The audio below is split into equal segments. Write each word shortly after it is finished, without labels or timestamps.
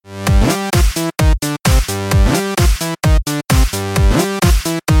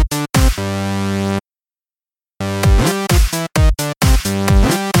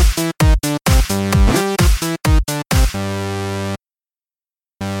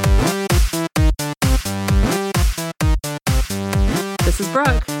This is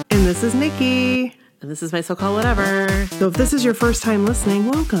Brooke. And this is Nikki. And this is my so-called whatever. So if this is your first time listening,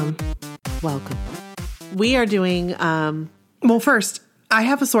 welcome. Welcome. We are doing... Well, first, I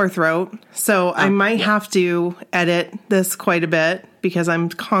have a sore throat, so I might have to edit this quite a bit because I'm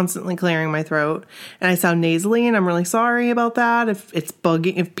constantly clearing my throat. And I sound nasally, and I'm really sorry about that. If it's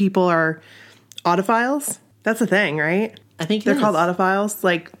bugging, if people are audophiles, that's a thing, right? I think they're called audophiles.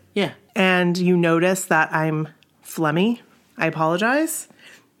 Like, yeah. And you notice that I'm phlegmy. I apologize.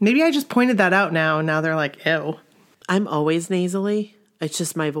 Maybe I just pointed that out now, and now they're like, ew. I'm always nasally. It's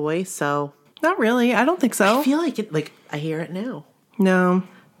just my voice, so... Not really. I don't think so. I feel like it, like, I hear it now. No.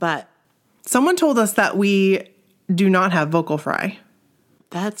 But... Someone told us that we do not have vocal fry.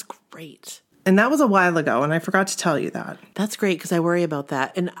 That's great. And that was a while ago, and I forgot to tell you that. That's great, because I worry about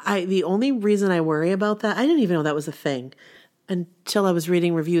that. And the only reason I worry about that, I didn't even know that was a thing until I was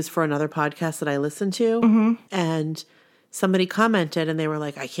reading reviews for another podcast that I listened to. Mm-hmm. And somebody commented, and they were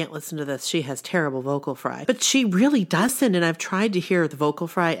like, I can't listen to this. She has terrible vocal fry. But she really doesn't, and I've tried to hear the vocal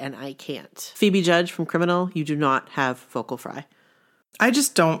fry, and I can't. Phoebe Judge from Criminal, you do not have vocal fry. I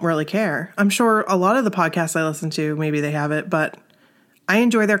just don't really care. I'm sure a lot of the podcasts I listen to, maybe they have it, but I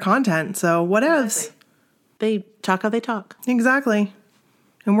enjoy their content, so whatevs. They talk how they talk. Exactly.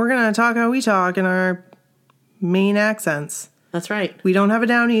 And we're going to talk how we talk in our Maine accents. That's right. We don't have a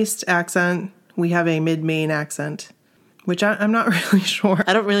down east accent. We have a mid-Maine accent, which I'm not really sure.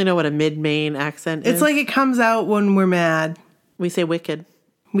 I don't really know what a mid-Maine accent is. It's like it comes out when we're mad. We say wicked.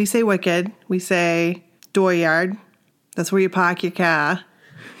 We say wicked. We say dooryard. That's where you park your car.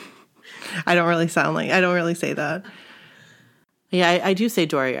 I don't really say that. Yeah, I do say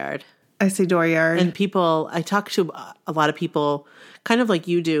dooryard. I say dooryard. And people, I talk to a lot of people, kind of like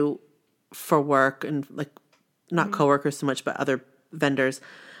you do for work, and like not coworkers so much, but other vendors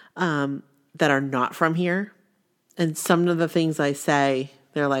that are not from here. And some of the things I say,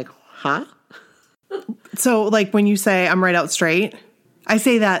 they're like, huh? So like when you say I'm right out straight, I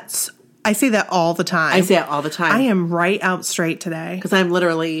say that all the time. I say it all the time. I am right out straight today. Because I'm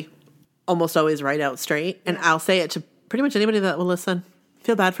literally almost always right out straight. And I'll say it to pretty much anybody that will listen.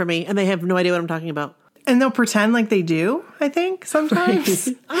 Feel bad for me. And they have no idea what I'm talking about. And they'll pretend like they do, I think, sometimes.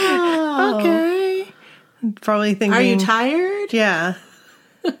 Right. Oh. Okay. Probably thinking... Are you tired? Yeah.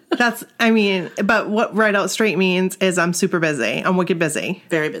 But what right out straight means is I'm super busy. I'm wicked busy.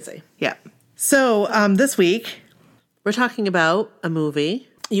 Very busy. Yeah. So this week... We're talking about a movie.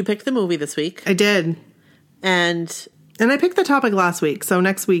 You picked the movie this week. I did. And I picked the topic last week, so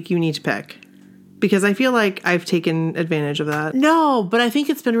next week you need to pick. Because I feel like I've taken advantage of that. No, but I think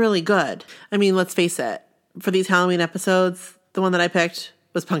it's been really good. I mean, let's face it. For these Halloween episodes, the one that I picked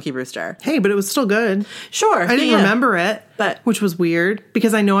was Punky Brewster. Hey, but it was still good. Sure. I didn't remember it, but which was weird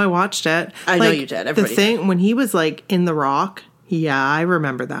because I know I watched it. I know you did. Everybody did. When he was like in The Rock, yeah, I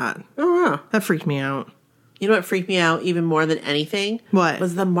remember that. Oh, wow. That freaked me out. You know what freaked me out even more than anything? What?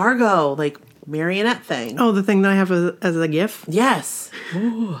 Was the Margot, like, marionette thing. Oh, the thing that I have as a GIF? Yes.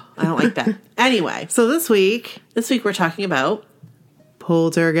 Ooh, I don't like that. Anyway. So this week we're talking about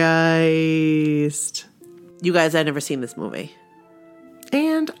Poltergeist. You guys, I'd never seen this movie.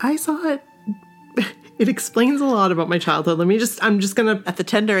 And I saw it. It explains a lot about my childhood. I'm just going to... At the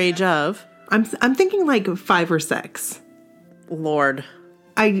tender age of... I'm thinking like 5 or 6. Lord.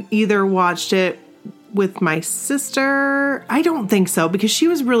 I either watched it with my sister. I don't think so, because she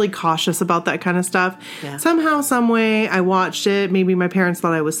was really cautious about that kind of stuff. Yeah. Somehow, some way, I watched it. Maybe my parents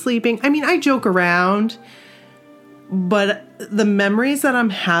thought I was sleeping. I mean, I joke around, but the memories that I'm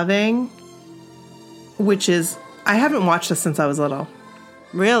having, which is, I haven't watched this since I was little.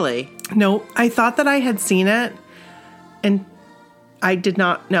 Really? No, I thought that I had seen it, and I did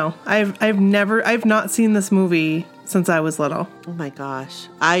not. No, I've not seen this movie since I was little. Oh my gosh.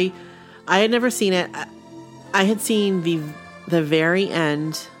 I had never seen it. I had seen the very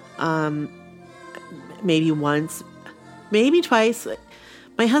end, maybe once, maybe twice.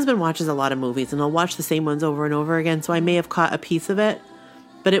 My husband watches a lot of movies, and he'll watch the same ones over and over again, so I may have caught a piece of it,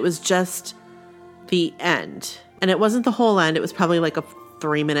 but it was just the end. And it wasn't the whole end. It was probably like a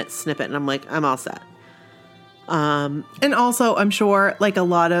 3-minute snippet, and I'm like, I'm all set. And also, I'm sure, like a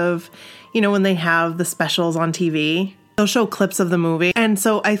lot of, when they have the specials on TV, they'll show clips of the movie. And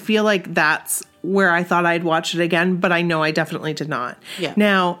so I feel like that's where I thought I'd watch it again, but I know I definitely did not. Yeah.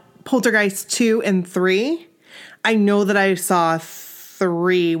 Now, Poltergeist 2 and 3, I know that I saw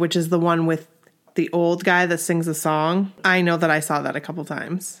 3, which is the one with the old guy that sings a song. I know that I saw that a couple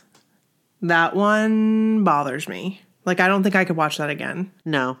times. That one bothers me. Like, I don't think I could watch that again.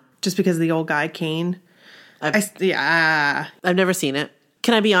 No. Just because of the old guy, Kane. I've never seen it.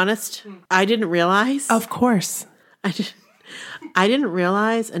 Can I be honest? I didn't realize. Of course. I didn't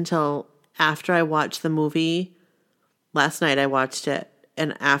realize until after I watched the movie. Last night I watched it,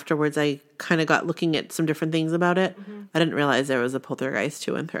 and afterwards I kind of got looking at some different things about it. Mm-hmm. I didn't realize there was a Poltergeist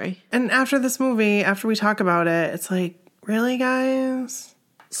 2 and 3. And after this movie, after we talk about it, it's like, really, guys?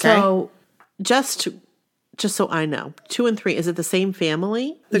 So, just so I know, 2 and 3, is it the same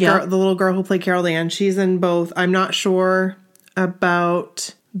family? The little girl who played Carol Ann, she's in both. I'm not sure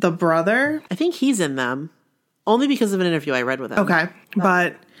about the brother. I think he's in them, only because of an interview I read with him. Okay,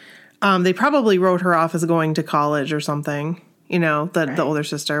 but they probably wrote her off as going to college or something. You know, the older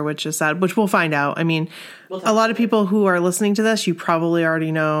sister, which is sad, which we'll find out. I mean, a lot of people who are listening to this, you probably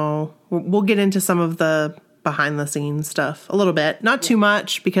already know. We'll get into some of the behind the scenes stuff a little bit. Not too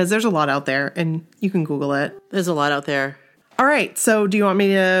much, because there's a lot out there and you can Google it. There's a lot out there. All right. So do you want me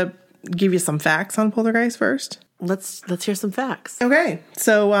to give you some facts on Poltergeist first? Let's hear some facts. Okay.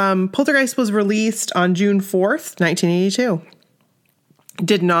 So Poltergeist was released on June 4th, 1982.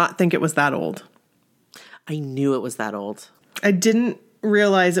 Did not think it was that old. I knew it was that old. I didn't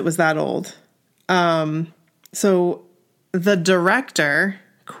realize it was that old. So the director,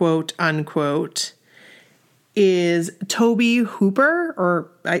 quote unquote, is Toby Hooper,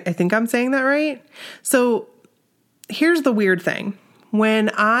 or I think I'm saying that right. So here's the weird thing. When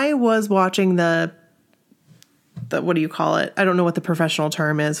I was watching the what do you call it? I don't know what the professional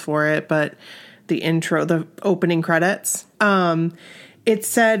term is for it, but the intro, the opening credits, it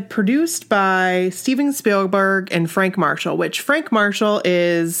said produced by Steven Spielberg and Frank Marshall, which Frank Marshall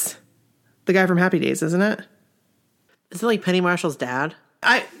is the guy from Happy Days, isn't it? Is it like Penny Marshall's dad?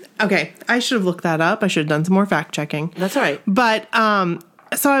 Okay, I should have looked that up. I should have done some more fact checking. That's all right. But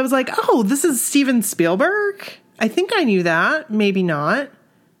so I was like, oh, this is Steven Spielberg? I think I knew that. Maybe not.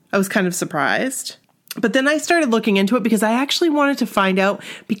 I was kind of surprised. But then I started looking into it because I actually wanted to find out,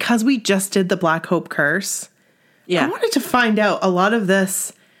 because we just did the Black Hope Curse. Yeah. I wanted to find out a lot of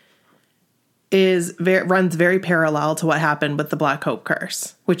this runs very parallel to what happened with the Black Hope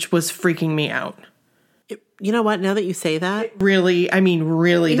Curse, which was freaking me out. You know what? Now that you say that, really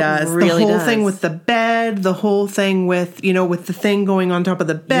does. Really the whole thing with the bed, the whole thing with, with the thing going on top of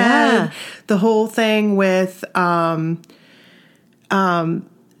the bed, the whole thing with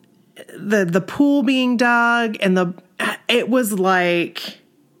the pool being dug, and it was like,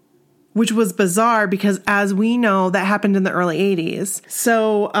 which was bizarre because, as we know, that happened in the early 80s.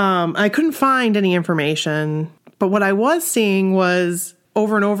 So I couldn't find any information, but what I was seeing was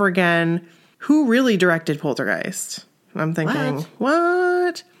over and over again, who really directed Poltergeist? I'm thinking,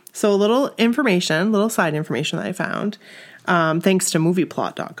 what? So a little side information that I found, thanks to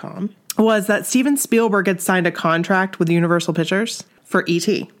movieplot.com, was that Steven Spielberg had signed a contract with Universal Pictures for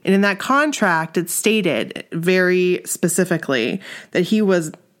E.T. And in that contract, it stated very specifically that he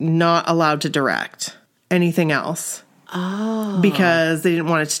was not allowed to direct anything else. Oh. Because they didn't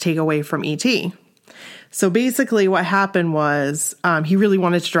want it to take away from E.T. So basically what happened was he really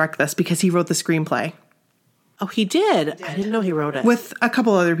wanted to direct this because he wrote the screenplay. Oh, he did? I didn't know he wrote it. With a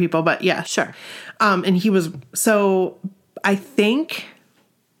couple other people, but yeah. Sure. And he was, so I think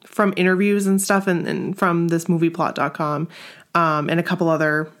from interviews and stuff and from this movieplot.com and a couple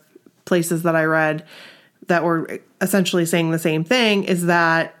other places that I read that were essentially saying the same thing, is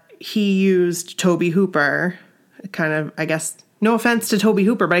that he used Toby Hooper, kind of, I guess, no offense to Toby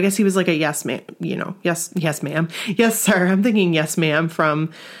Hooper, but I guess he was like a yes ma'am, yes ma'am. Yes, sir. I'm thinking yes ma'am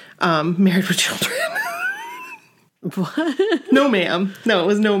from Married with Children. What? No ma'am. No, it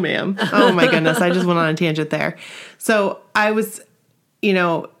was no ma'am. Oh my goodness. I just went on a tangent there. So I was,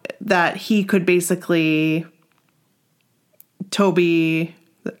 that he could basically Toby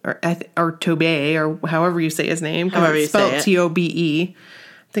or Tobe, or however you say his name. However you say it. Tobe. I'm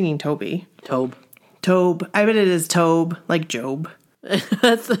thinking Toby. Tobe. I bet it is Tobe, like Job.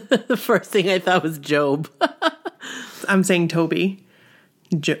 That's the first thing I thought was Job. I'm saying Toby.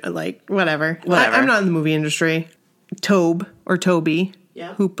 Like, whatever. I'm not in the movie industry. Tobe or Toby.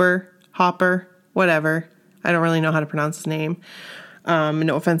 Yeah. Hooper, Hopper, whatever. I don't really know how to pronounce his name.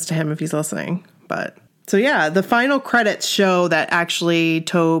 No offense to him if he's listening. But, so yeah, the final credits show that actually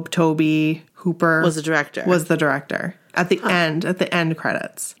Toby Hooper was the director. At the end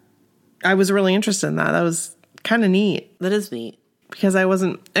credits. I was really interested in that. That was kind of neat. That is neat. Because I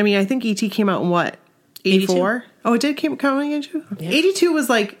think E.T. came out in what? 84? Oh, it did come out in 82? Yeah. 82 was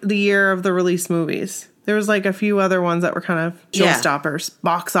like the year of the released movies. There was like a few other ones that were kind of showstoppers,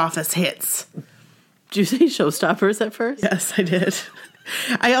 box office hits. Did you say showstoppers at first? Yes, I did.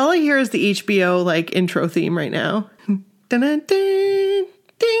 All I hear is the HBO like intro theme right now. Dun, dun, dun, ding,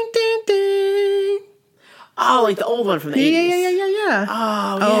 ding, ding. Oh, like the old one from the 80s. Yeah.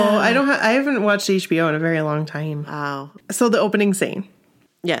 Oh, yeah. Oh, I haven't watched HBO in a very long time. Oh. So the opening scene.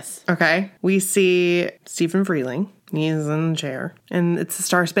 Yes. Okay. We see Stephen Freeling. He's in the chair. And it's the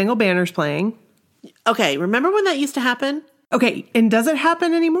Star Spangled Banner's playing. Okay, remember when that used to happen? Okay, and does it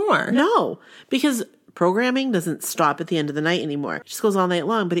happen anymore? No, because programming doesn't stop at the end of the night anymore. It just goes all night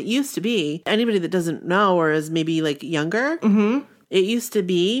long. But it used to be, anybody that doesn't know or is maybe like younger, it used to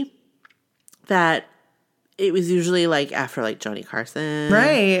be that it was usually like after like Johnny Carson.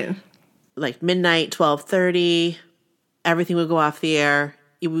 Right. Like midnight, 12:30, everything would go off the air.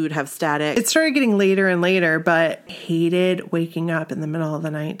 We would have static. It started getting later and later, but hated waking up in the middle of the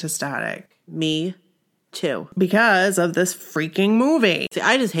night to static. Me too. Because of this freaking movie. See,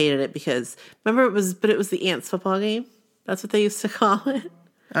 I just hated it because, remember it was the Ants football game? That's what they used to call it.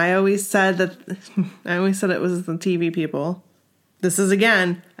 I always said it was the TV people. This is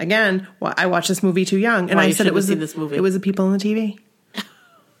again, I watched this movie too young. And I said it was this movie. It was the people on the TV.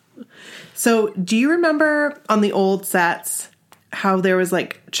 So do you remember on the old sets how there was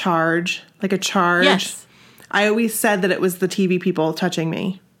like a charge? Yes. I always said that it was the TV people touching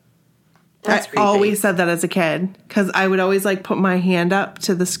me. That's creepy. I always said that as a kid because I would always like put my hand up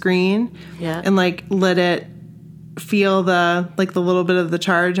to the screen and like let it feel the little bit of the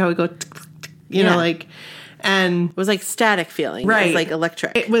charge, how it go, you know, like, and it was like static feeling. Right. It was like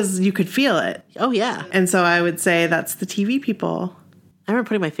electric. It was, you could feel it. Oh yeah. And so I would say that's the TV people. I remember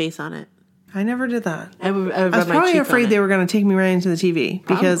putting my face on it. I never did that. I would I was probably afraid they were going to take me right into the TV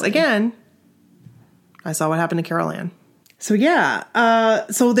because again, I saw what happened to Carol Ann. So yeah,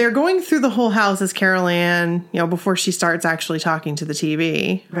 so they're going through the whole house as Carol Ann, you know, before she starts actually talking to the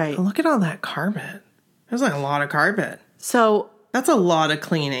TV. Right. Look at all that carpet. There's like a lot of carpet. So That's a lot of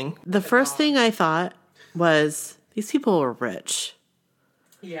cleaning. the first thing I thought was these people were rich.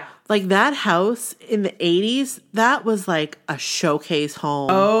 Yeah. Like that house in the 80s, that was like a showcase home.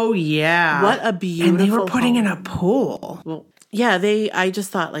 Oh yeah. What a beautiful And they were putting home. in a pool. Well, yeah, I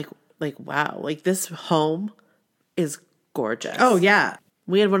just thought like wow, like this home is gorgeous. Oh yeah.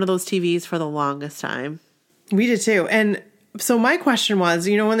 We had one of those TVs for the longest time. We did too. And so my question was,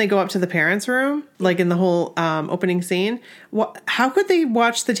 you know, when they go up to the parents' room, like in the whole opening scene, how could they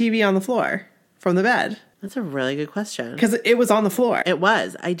watch the TV on the floor from the bed? That's a really good question. Because it was on the floor. It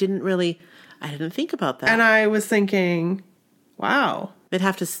was. I didn't think about that. And I was thinking, wow. They'd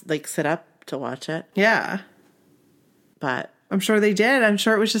have to like sit up to watch it. Yeah. But I'm sure they did. I'm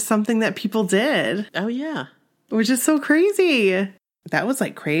sure it was just something that people did, oh yeah. which is so crazy. That was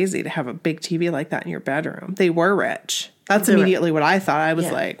like crazy to have a big TV like that in your bedroom. They were rich. That's immediately what I thought. I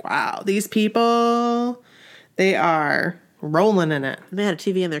was like, wow, these people, they are rolling in it. And they had a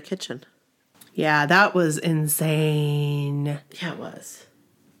TV in their kitchen. Yeah, that was insane. Yeah, it was.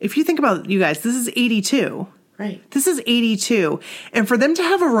 If you think about it, you guys, this is 82. Right. This is 82. And for them to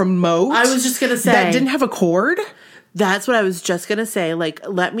have a remote I was just going to say that didn't have a cord. That's what I was just going to say. Like,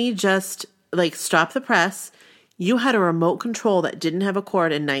 let me just like stop the press. You had a remote control that didn't have a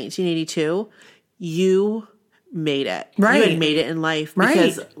cord in 1982. You made it. Right. You had made it in life.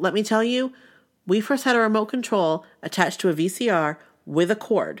 Because let me tell you, we first had a remote control attached to a VCR with a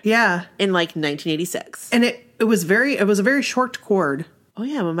cord. Yeah. In like 1986. And it was a very short cord. Oh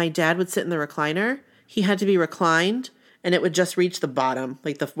yeah, when my dad would sit in the recliner, he had to be reclined and it would just reach the bottom,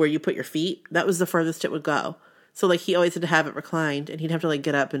 like where you put your feet. That was the furthest it would go. So like he always had to have it reclined and he'd have to like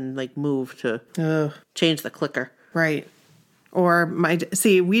get up and like move to change the clicker. Right. Or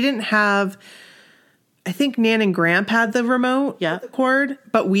we didn't have, I think Nan and Gramp had the remote the cord,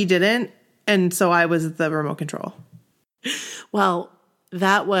 but we didn't. And so I was the remote control. Well,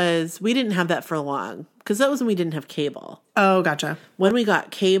 we didn't have that for long because that was when we didn't have cable. Oh, gotcha. When we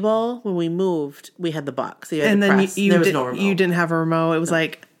got cable, when we moved, we had the box. So you had and the then press. There was no remote. You didn't have a remote. It was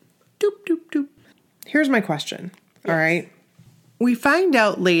like, doop, doop, doop. Here's my question. All right. We find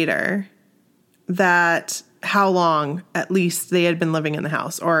out later that how long at least they had been living in the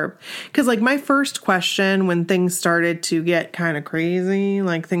house, or because like my first question when things started to get kind of crazy,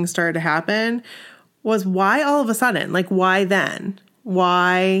 like things started to happen, was why all of a sudden? Like why then?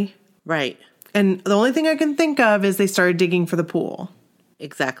 Why? Right. And the only thing I can think of is they started digging for the pool.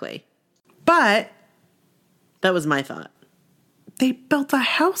 Exactly. But that was my thought. They built a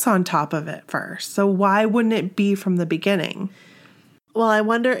house on top of it first. So why wouldn't it be from the beginning? Well, I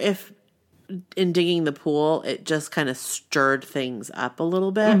wonder if in digging the pool, it just kind of stirred things up a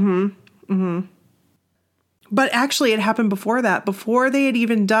little bit. Mm-hmm. Mm-hmm. But actually, it happened before that. Before they had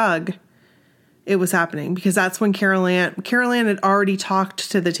even dug, it was happening. Because that's when Carol Ann had already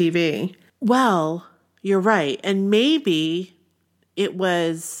talked to the TV. Well, you're right. And maybe it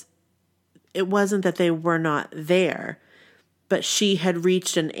wasn't that they were not there. but she had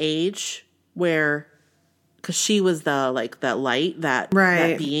reached an age where, because she was the that light, that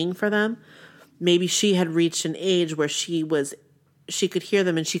being for them. Maybe she had reached an age where she could hear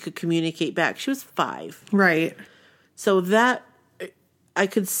them and she could communicate back. She was 5. Right. So that, I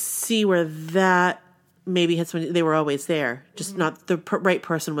could see where that maybe had somebody, they were always there. Just not, the right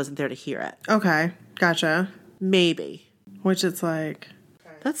person wasn't there to hear it. Okay. Gotcha. Maybe. Which it's like...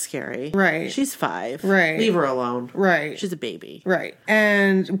 That's scary. Right. She's 5. Right. Leave her alone. Right. She's a baby. Right.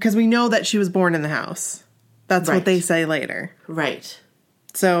 And because we know that she was born in the house. That's what they say later. Right.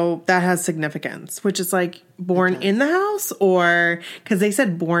 So that has significance, which is like born in the house, or because they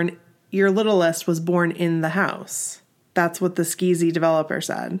said born, your littlest was born in the house. That's what the Skeezy developer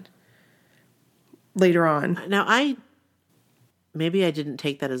said later on. Now maybe I didn't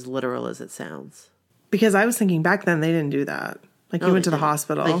take that as literal as it sounds. Because I was thinking back then they didn't do that. Like you went to the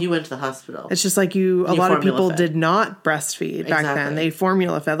hospital. Like you went to the hospital. It's just like a lot of people did not breastfeed back then. They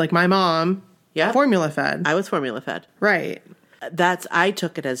formula fed. Like my mom, formula fed. I was formula fed. Right. I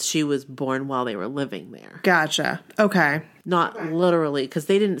took it as she was born while they were living there. Gotcha. Okay. Not literally, because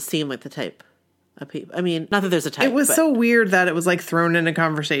they didn't seem like the type of people. I mean, not that there's a type. It was so weird that it was like thrown in a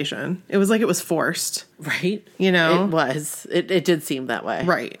conversation. It was like it was forced. Right? You know? It was. It did seem that way.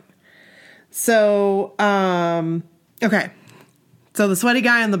 Right. So, okay. So the sweaty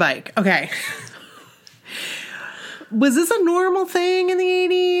guy on the bike. Okay. Was this a normal thing in the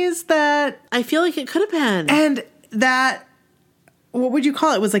 80s that... I feel like it could have been. And that... What would you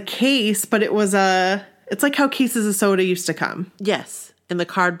call it? It was a case, but it was a... It's like how cases of soda used to come. Yes. In the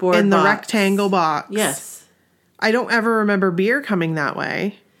cardboard in box. The rectangle box. Yes. I don't ever remember beer coming that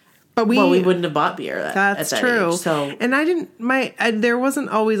way. But we wouldn't have bought beer that's at that true. Age, so. And I didn't... there wasn't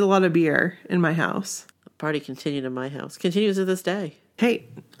always a lot of beer in my house. Party continued in my house. Continues to this day. Hey,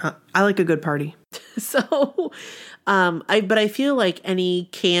 I like a good party. So, but I feel like any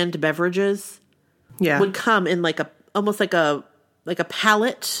canned beverages would come in almost like a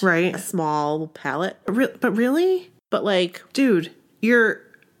pallet. Right. A small pallet. But really? But like... Dude, he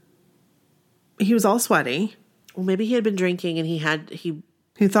was all sweaty. Well, maybe he had been drinking and he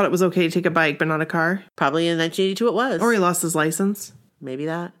thought it was okay to take a bike, but not a car. Probably in 1982 it was. Or he lost his license. Maybe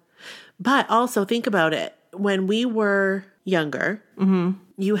that. But also think about it. When we were younger,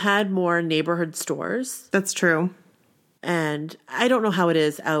 you had more neighborhood stores. That's true. And I don't know how it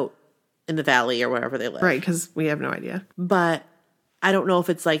is out in the valley or wherever they live. Right, because we have no idea. But I don't know if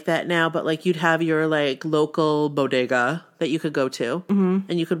it's like that now, but like you'd have your like local bodega that you could go to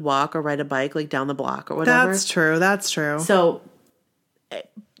and you could walk or ride a bike like down the block or whatever. That's true. That's true. So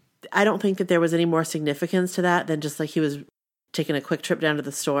I don't think that there was any more significance to that than just like he was taking a quick trip down to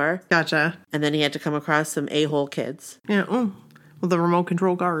the store. Gotcha. And then he had to come across some a-hole kids. Yeah. Well, the remote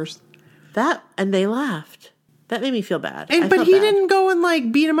control cars. And they laughed. That made me feel bad. But he didn't go and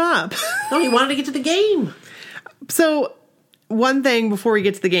like beat him up. No, he wanted to get to the game. So one thing before we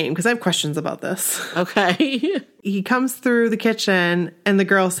get to the game, because I have questions about this. Okay. He comes through the kitchen and the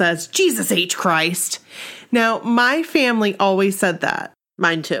girl says, Jesus H. Christ. Now, my family always said that.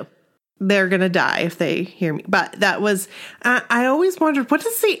 Mine too. They're going to die if they hear me. But that was, I always wondered, what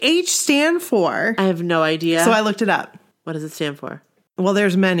does the H stand for? I have no idea. So I looked it up. What does it stand for? Well,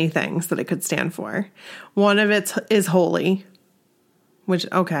 there's many things that it could stand for. One of it is holy,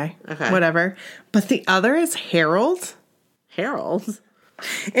 which, okay, whatever. But the other is herald. Herald?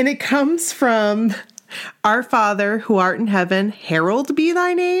 And it comes from our Father who art in heaven, herald be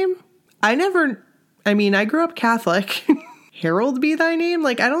thy name. I grew up Catholic. Herald be thy name?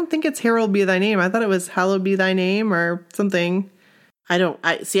 Like, I don't think it's herald be thy name. I thought it was hallowed be thy name or something. I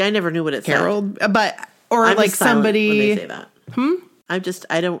never knew what it said. Herald, or I'm like somebody. When they say that.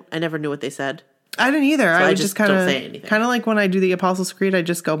 I never knew what they said. I didn't either. So I would just kind of of like when I do the Apostles' Creed, I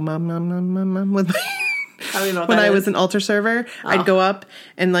just go mum, mum, mum, mum, mum with my. I don't even know what when that I is. was an altar server, I'd go up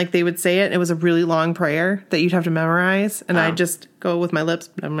and like they would say it. It was a really long prayer that you'd have to memorize, and I'd just go with my lips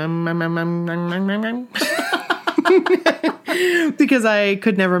because I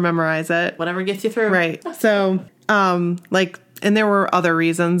could never memorize it. Whatever gets you through. Right. So, and there were other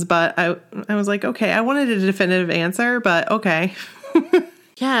reasons, but I was like, okay, I wanted a definitive answer, but okay.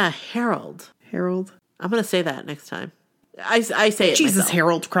 Yeah, herald. Herald. I'm going to say that next time. I say it Jesus, myself.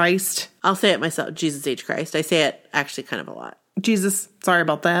 Herald Christ. I'll say it myself. Jesus H. Christ. I say it actually kind of a lot. Jesus, sorry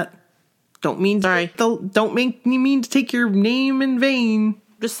about that. Don't mean to take your name in vain.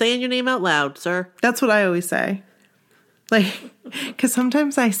 Just saying your name out loud, sir. That's what I always say. Like, because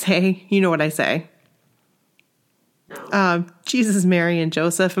sometimes I say, you know what I say? Jesus, Mary, and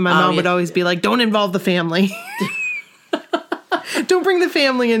Joseph. And my mom would always be like, don't involve the family. Don't bring the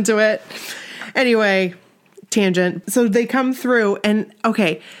family into it. Anyway, tangent. So they come through and,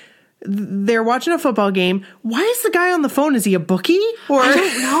 okay, they're watching a football game. Why is the guy on the phone? Is he a bookie? Or I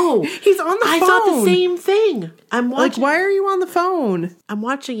don't know. He's on the phone. I thought the same thing. I'm watching. Like, why are you on the phone? I'm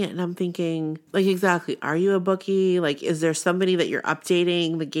watching it and I'm thinking, like, exactly, are you a bookie? Like, is there somebody that you're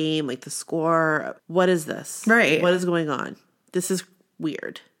updating the game, like the score? What is this? Right. What is going on? This is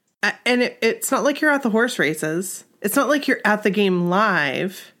weird. And it's not like you're at the horse races. It's not like you're at the game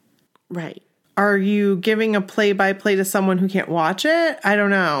live. Right. Are you giving a play-by-play to someone who can't watch it? I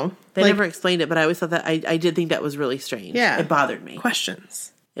don't know. They never explained it, but I always thought that I did think that was really strange. Yeah. It bothered me.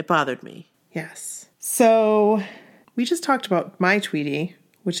 Questions. It bothered me. Yes. So we just talked about my Tweety,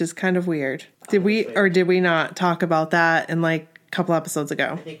 which is kind of weird. Did we not talk about that in like a couple episodes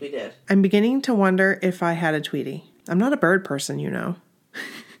ago? I think we did. I'm beginning to wonder if I had a Tweety. I'm not a bird person, you know.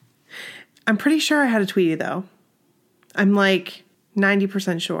 I'm pretty sure I had a Tweety though. I'm like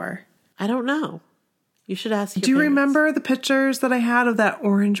 90% sure. I don't know. You should ask your Do you parents. remember the pictures that I had of that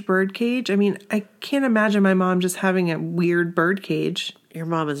orange bird cage? I mean, I can't imagine my mom just having a weird bird cage. Your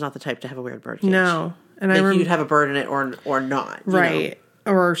mom is not the type to have a weird bird cage. No. And like you'd have a bird in it or not. Right.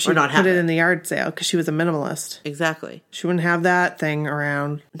 Know? Or she not put have it it. in the yard sale because she was a minimalist. Exactly. She wouldn't have that thing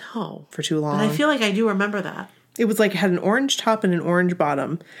around No. for too long. But I feel like I do remember that. It was like it had an orange top and an orange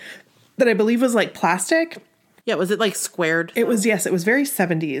bottom that I believe was like plastic. Yeah, was it like squared? It was, yes, it was very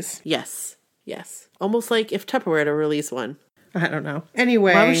 70s. Yes. Yes. Almost like if Tupperware to release one. I don't know.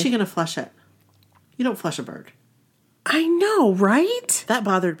 Anyway. Why was she going to flush it? You don't flush a bird. I know, right? That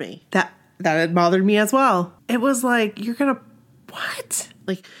bothered me. That had bothered me as well. It was like, you're going to, what?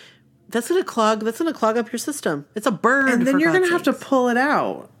 Like, that's going to clog up your system. It's a bird. And then for you're going to God's have to sakes. pull it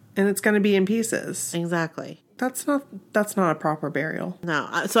out. And it's going to be in pieces. Exactly. That's not a proper burial. No.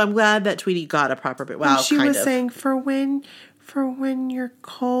 So I'm glad that Tweety got a proper burial. Well, She kind was of. saying for when you're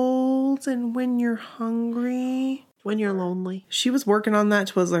cold and when you're hungry. When you're lonely. She was working on that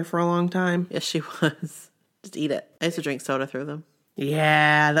Twizzler for a long time. Yes, she was. Just eat it. I used to drink soda through them.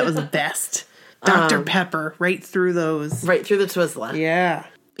 Yeah, that was the best. Dr. Pepper, right through those. Right through the Twizzler. Yeah.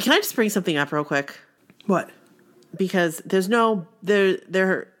 Can I just bring something up real quick? What? Because there's no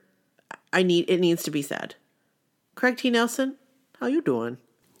it needs to be said. Craig T. Nelson, how you doing?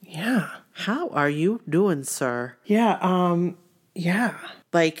 Yeah. How are you doing, sir? Yeah, yeah.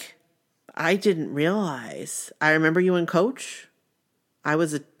 Like, I didn't realize. I remember you in Coach. I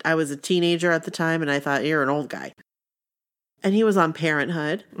was a teenager at the time, and I thought, you're an old guy. And he was on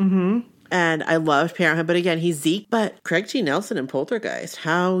Parenthood. Mm-hmm. And I loved Parenthood, but again, he's Zeke. But Craig T. Nelson in Poltergeist,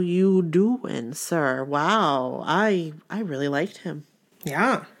 how you doing, sir? Wow, I really liked him.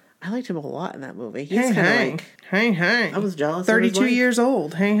 Yeah. I liked him a lot in that movie. He's Hey, kind of hey. like, Hey, hey. I was jealous. 32 years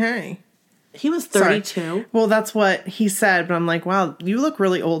old. Hey, hey. He was Sorry. 32. Well, that's what he said, but I'm like, wow, you look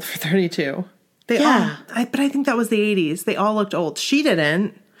really old for 32. Yeah. But I think that was the 80s. They all looked old. She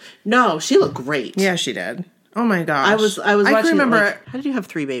didn't. No, she looked great. Yeah, she did. Oh my gosh. I was watching. can remember it, like, how did you have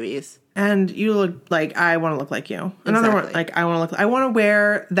 3 babies? And you look like, I want to look like you. Another one, Exactly. like, I want to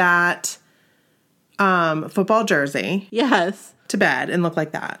wear that football jersey Yes. to bed and look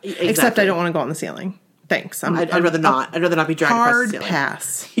like that. Exactly. Except I don't want to go on the ceiling. Thanks. I'd rather not. I'd rather not be dragged across the Hard ceiling.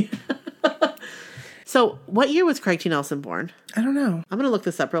 pass. So, what year was Craig T. Nelson born? I don't know. I'm going to look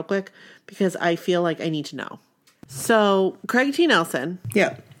this up real quick because I feel like I need to know. So, Craig T. Nelson,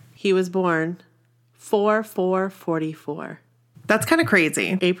 Yeah. he was born 4/4/44. That's kind of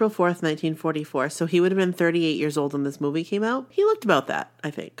crazy. April 4th, 1944. So he would have been 38 years old when this movie came out. He looked about that, I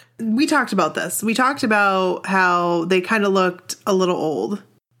think. We talked about this. We talked about how they kind of looked a little old,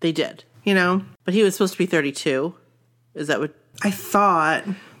 They did. you know? But he was supposed to be 32. Is that what? I thought,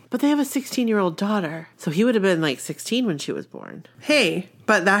 But they have a 16-year-old daughter. So he would have been like 16 when she was born. hey,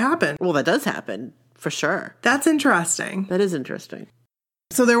 but that happened. Well, that does happen, for sure. That's interesting. That is interesting.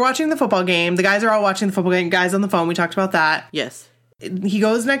 So they're watching the football game. The guys are all watching the football game. Guys on the phone. We talked about that. Yes. He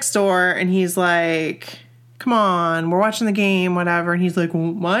goes next door and he's like, come on, we're watching the game, whatever. And he's like,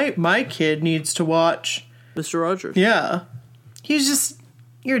 well, my kid needs to watch. Mr. Rogers. Yeah. He's just,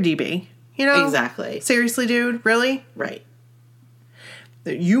 you're a DB. You know? Exactly. Seriously, dude? Really? Right.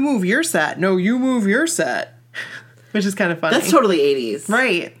 You move your set. No, you move your set. Which is kind of funny. That's totally 80s.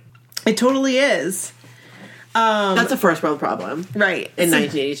 Right. It totally is. That's a first world problem. Right. In So-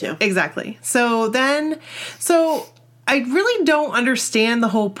 1982. Exactly. So I really don't understand the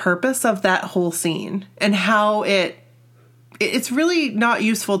whole purpose of that whole scene and how it's really not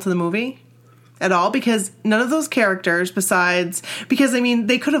useful to the movie at all because none of those characters because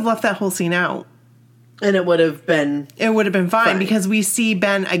they could have left that whole scene out. And it would have been... It would have been fine Fine. because we see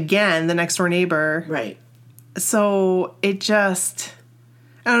Ben again, the next door neighbor. Right. So it just,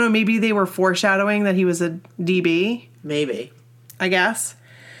 I don't know, maybe they were foreshadowing that he was a DB, Maybe. I guess.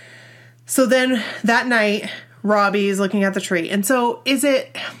 So then that night, Robbie's looking at the tree. And so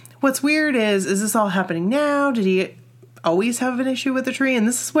what's weird is this all happening now? Did he always have an issue with the tree? And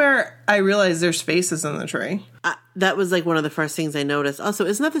this is where I realized there's faces in the tree. That was like one of the first things I noticed. Also,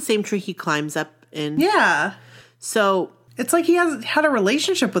 isn't that the same tree he climbs up in? Yeah. So It's like he has had a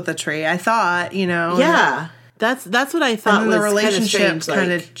relationship with the tree, I thought, yeah, that's what I thought. And was the relationship kind of strange.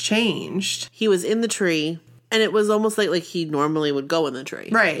 kind Like, of changed. he was in the tree, and it was almost like he normally would go in the tree.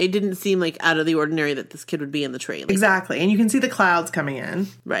 Right. It didn't seem like out of the ordinary that this kid would be in the tree. Like, Exactly. And you can see the clouds coming in.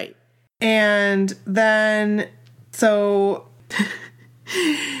 right. And then, so,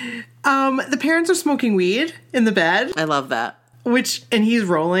 the parents are smoking weed in the bed, I love that. and he's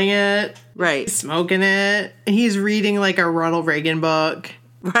rolling it, Right. smoking it, and he's reading like a Ronald Reagan book,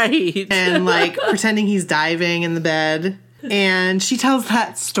 Right. and like pretending he's diving in the bed. And she tells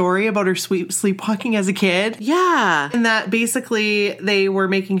that story about her sleepwalking as a kid. yeah. And that basically they were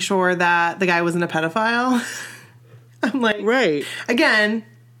making sure that the guy wasn't a pedophile. I'm like, Right. again,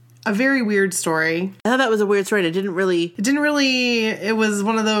 a very weird story. I thought that was a weird story. It didn't really, It was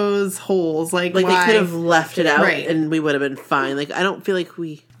one of those holes. Like like, why? they could have left it out Right. and we would have been fine. Like, I don't feel like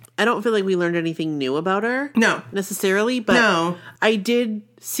we learned anything new about her. No. Necessarily, but No. I did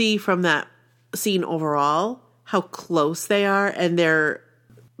see from that scene overall how close they are, and they're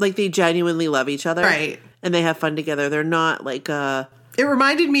like, they genuinely love each other. Right. And they have fun together. They're not like It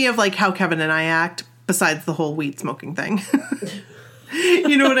reminded me of like how Kevin and I act, besides the whole weed smoking thing.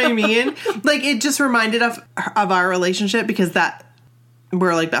 You know what I mean? Like, it just reminded of our relationship, because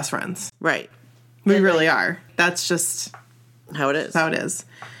we're like best friends. right. We really are. That's just How it is. how it is.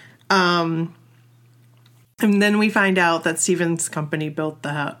 And then we find out that Steven's company built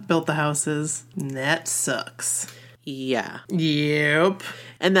the houses. And that sucks. Yeah. Yep.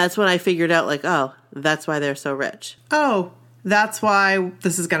 And that's when I figured out, like, oh, that's why they're so rich. Oh, that's why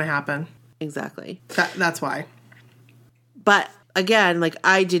this is going to happen. Exactly. That's why. But again, like,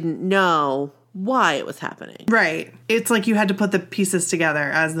 I didn't know why it was happening. Right. It's like you had to put the pieces together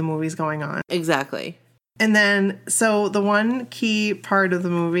as the movie's going on. Exactly. And then, so the one key part of the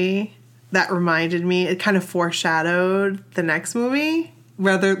movie that reminded me, it kind of foreshadowed the next movie,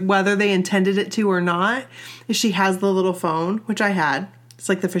 whether they intended it to or not, is she has the little phone, which I had. It's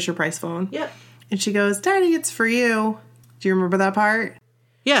like the Fisher-Price phone. Yep. And she goes, "Daddy, it's for you." Do you remember that part?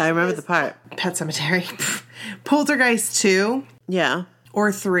 Yeah, I remember the part. Pet Cemetery. Poltergeist 2 Yeah.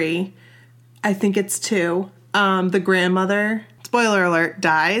 or 3. I think it's 2. The grandmother, spoiler alert,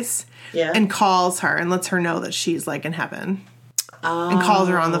 dies. Yeah. And calls her and lets her know that she's like in heaven. And calls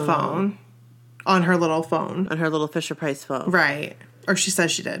her on the phone. On her little phone. On her little Fisher-Price phone. Right. Or she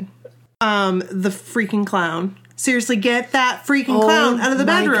says she did. The freaking clown. Seriously, get that freaking clown out of the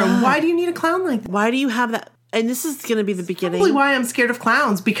my bedroom. God. Why do you need a clown like that? Why do you have that? And this is going to be the beginning. Probably why I'm scared of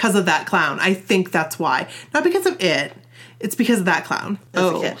clowns, because of that clown. I think that's why. Not because of it. It's because of that clown. As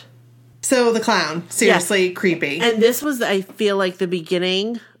a kid. So the clown. Seriously, creepy. And this was, I feel like, the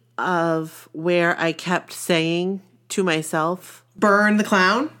beginning of where I kept saying to myself, Burn the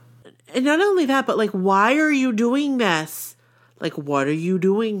clown? and not only that, but like, why are you doing this? Like, what are you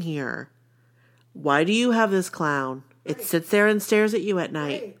doing here? Why do you have this clown? It sits there and stares at you at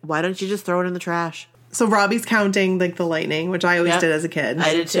night. Why don't you just throw it in the trash? So Robbie's counting like the lightning, which I always Yep. did as a kid.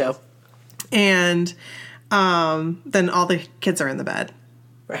 I did too. And then all the kids are in the bed,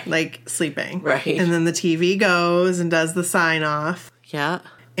 Right. like sleeping. Right. And then the TV goes and does the sign off. Yeah.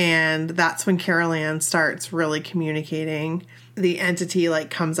 And that's when Carol Ann starts really communicating. The entity like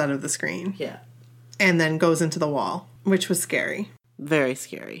comes out of the screen Yeah. and then goes into the wall, which was scary. Very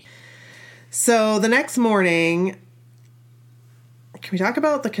scary. So the next morning, can we talk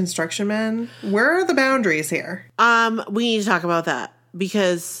about the construction men? Where are the boundaries here? We need to talk about that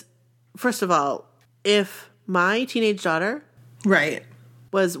because, first of all, if my teenage daughter Right.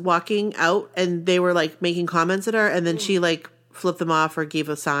 was walking out and they were like making comments at her and then she like flipped them off or gave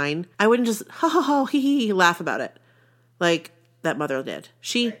a sign, I wouldn't just ho ho ho hee hee laugh about it like that mother did.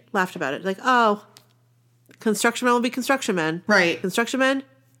 She laughed about it like, oh, construction men will be construction men. Right. Construction men,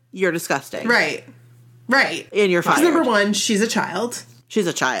 you're disgusting. Right. Right. And you're fired. Because number one, she's a child. She's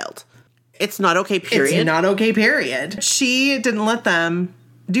a child. It's not okay, period. It's not okay, period. She didn't let them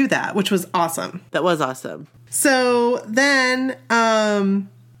do that, which was awesome. That was awesome. So then, yeah,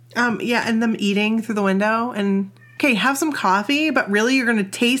 and them eating through the window and, okay, have some coffee, but really you're going to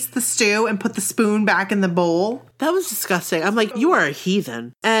taste the stew and put the spoon back in the bowl? That was disgusting. I'm like, you are a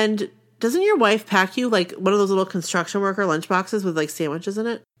heathen. And doesn't your wife pack you like one of those little construction worker lunch boxes with like sandwiches in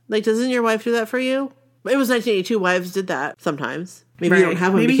it? Like, doesn't your wife do that for you? It was 1982. Wives did that sometimes. Maybe you don't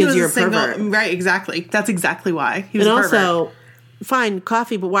have one because you're a pervert. Right, exactly. That's exactly why. He was and a pervert. Also, fine,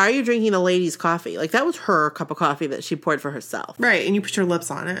 coffee, but why are you drinking the lady's coffee? Like, that was her cup of coffee that she poured for herself. Right, and you put your lips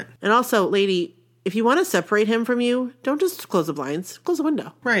on it. And also, lady, if you want to separate him from you, don't just close the blinds. Close the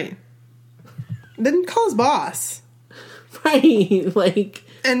window. Right. Then call his boss. Right, like...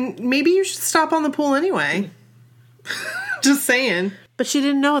 And maybe you should stop on the pool anyway. Just saying. But she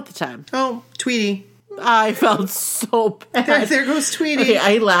didn't know at the time. Oh, Tweety. I felt so bad. There goes Tweety. Okay,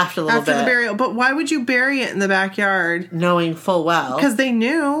 I laughed a little after bit. the burial. But why would you bury it in the backyard? Knowing full well. Because they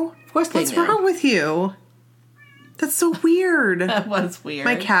knew. Of course they What's knew. wrong with you? That's so weird. That was weird.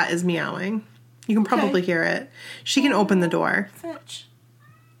 My cat is meowing. You can probably hear it. She can open the door. Fetch.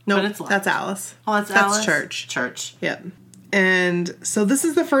 No, But nope, it's locked. that's Alice. Oh, that's Alice? Church. Church. Yep. And so this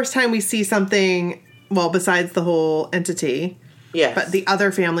is the first time we see something, well, besides the whole entity. Yes. But the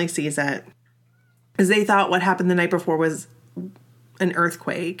other family sees it. Because they thought what happened the night before was an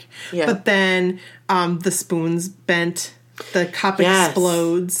earthquake. Yeah. But then the spoon's bent. The cup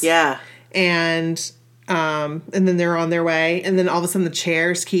explodes. Yeah. And then they're on their way. And then all of a sudden the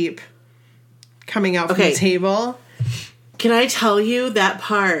chairs keep coming out from the table. Can I tell you that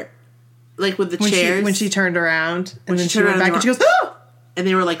part? Like with the chairs? When she turned around. And then she went back and she goes, oh! And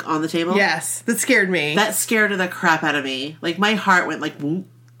they were like on the table? Yes. That scared me. That scared the crap out of me. Like my heart went like, whoop.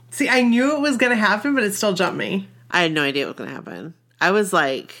 See, I knew it was going to happen, but it still jumped me. I had no idea what was going to happen. I was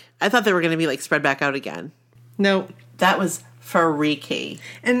like, I thought they were going to be like spread back out again. No. That was freaky.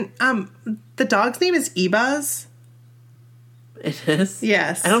 And the dog's name is Ebuzz. It is?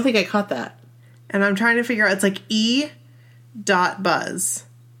 Yes. I don't think I caught that. And I'm trying to figure out, it's like E.Buzz.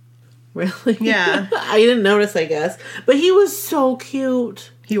 Really? Yeah. I didn't notice, I guess. But he was so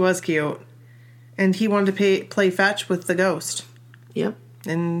cute. He was cute. And he wanted to play fetch with the ghost. Yep.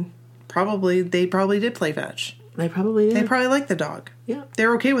 And they probably did play fetch. They probably did. They probably like the dog. Yeah.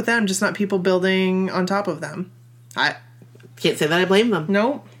 They're okay with them, just not people building on top of them. I can't say that I blame them.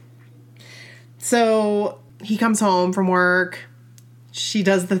 Nope. So he comes home from work. She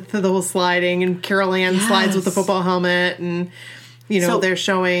does the little sliding, and Carol Ann slides with the football helmet, and they're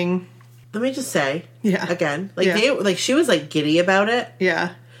showing. Let me just say, again, Yeah. She was like giddy about it.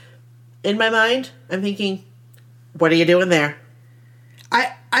 Yeah. In my mind, I'm thinking, what are you doing there?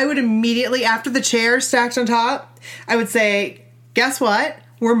 I would immediately, after the chair stacked on top, I would say, guess what?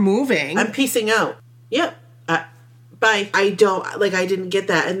 We're moving. I'm peacing out. Yep. Bye. I didn't get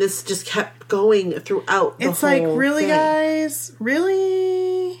that. And this just kept going throughout the it's whole like, really, thing. guys?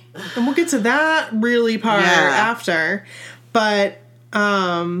 Really? And we'll get to that really part after. But,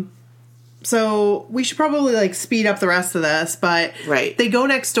 so we should probably speed up the rest of this, but they go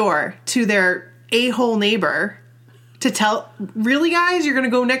next door to their a-hole neighbor to tell, really, guys, you're going to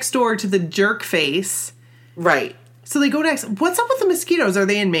go next door to the jerk face. Right. So they go next. What's up with the mosquitoes? Are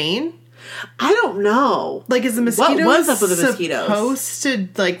they in Maine? I don't know. Is the mosquitoes what was up with the mosquitoes? Supposed to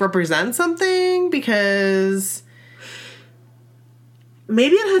represent something? Because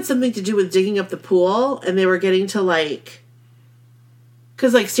maybe it had something to do with digging up the pool, and they were getting to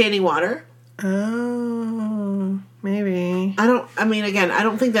because standing water. Oh, maybe. I don't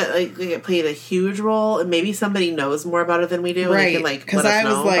think that it played a huge role, and maybe somebody knows more about it than we do. Right. Because I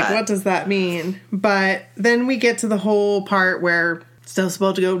was what does that mean? But then we get to the whole part where stuff's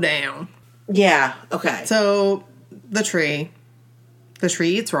supposed to go down. Yeah. Okay. So the tree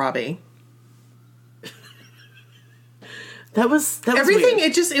eats Robbie. That was everything.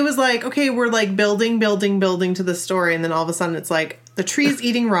 Weird. It was like, okay, we're building to the story, and then all of a sudden it's like the tree's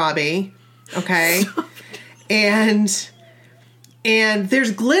eating Robbie. Okay. And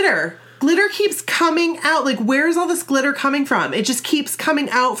there's glitter. Glitter keeps coming out. Where's all this glitter coming from? It just keeps coming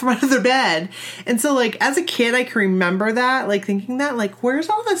out from under the bed. And so, as a kid, I can remember that, thinking that, where's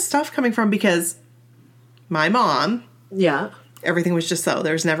all this stuff coming from? Because my mom, everything was just so.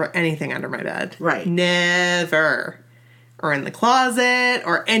 There was never anything under my bed. Right. Never. Or in the closet,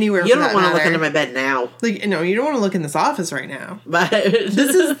 or anywhere. You don't want to look under my bed now. No, you don't want to look in this office right now. But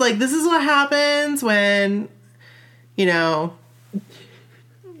this is what happens when,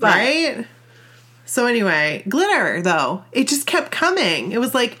 right? So anyway, glitter, though. It just kept coming. It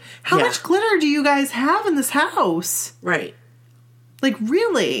was how much glitter do you guys have in this house? Right.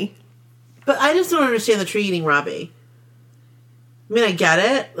 Really? But I just don't understand the tree eating Robbie. I mean, I get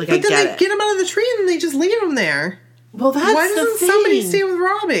it. But then they get him out of the tree and then they just leave him there. Well, that's why doesn't somebody stay with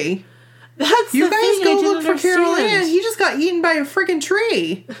Robbie? That's you the guys thing. go look for Carol Ann. He just got eaten by a freaking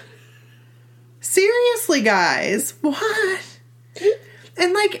tree. Seriously, guys, what?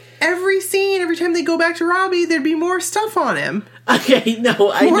 And, like, every scene, every time they go back to Robbie, thered be more stuff on him. Okay,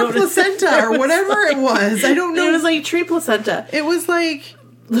 no, I more noticed placenta or whatever it was. I don't know. It was like tree placenta. It was like...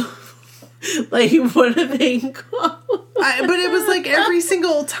 Like, what are they called? But it was like every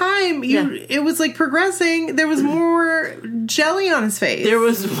single time it was like progressing, there was more jelly on his face. There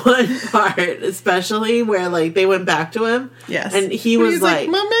was one part, especially where like they went back to him. Yes. And he was like,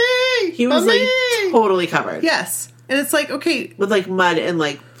 Mommy! He was like totally covered. Yes. And it's like, okay. With like mud and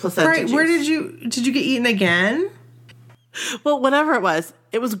like placenta. Right. Juice. Where did you get eaten again? Well, whatever it was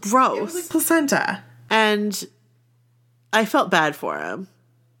gross. It was like placenta. And I felt bad for him.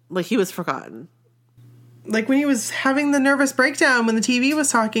 Like he was forgotten. Like when he was having the nervous breakdown when the TV was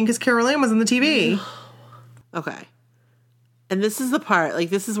talking because Carol Ann was on the TV. Okay. And this is the part, like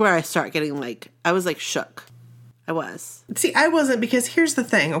this is where I start getting like, I was like shook. I was. See, I wasn't because here's the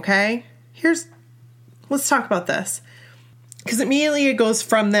thing, okay? Let's talk about this. Because immediately it goes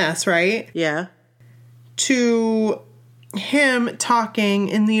from this, right? Yeah. To him talking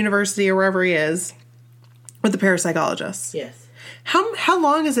in the university or wherever he is with the parapsychologist. Yes. How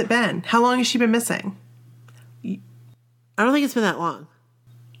long has it been? How long has she been missing? I don't think it's been that long.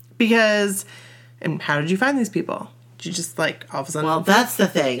 Because, and how did you find these people? Did you just like all of a sudden? Well, that's the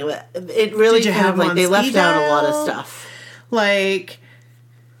thing. It really kind of like they left out a lot of stuff. Like,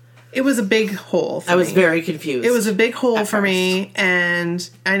 it was a big hole for me. I was very confused. It was a big hole for me, and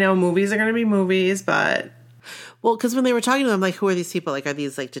I know movies are going to be movies, but... Well, because when they were talking to them, like, who are these people? Like, are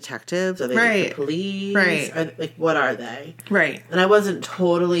these, like, detectives? Are they, like, the police? Right. Like, what are they? Right. And I wasn't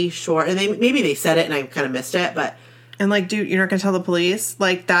totally sure. And maybe they said it and I kind of missed it, but... And, like, dude, you're not going to tell the police?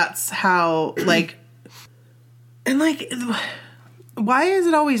 Like, that's how, like... And, like, why is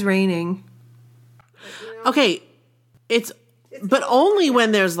it always raining? Okay, but only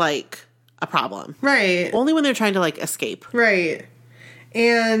when there's, like, a problem. Right. Only when they're trying to, like, escape. Right.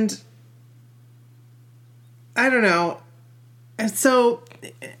 And... I don't know. So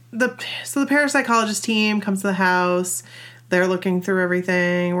the parapsychologist team comes to the house. They're looking through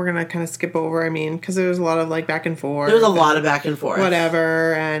everything. We're going to kind of skip over, because there was a lot of, like, back and forth. There was a lot of back and forth.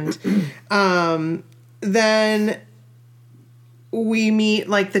 Whatever. And then we meet,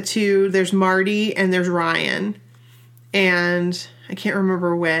 like, the two. There's Marty and there's Ryan. And I can't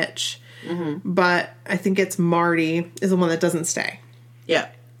remember which. Mm-hmm. But I think it's Marty is the one that doesn't stay. Yeah.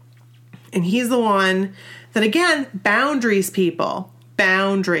 And he's the one that, again, boundaries, people.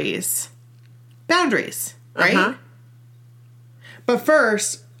 Boundaries, right? Uh-huh. But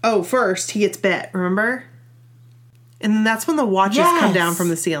first he gets bit, remember? And then that's when the watches come down from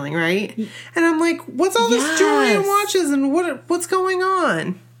the ceiling, right? And I'm like, what's all this jewelry and watches and what's going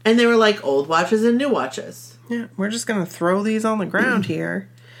on? And they were like old watches and new watches. Yeah, we're just going to throw these on the ground here.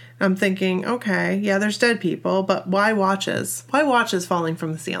 I'm thinking, okay, yeah, there's dead people, but why watches? Why watches falling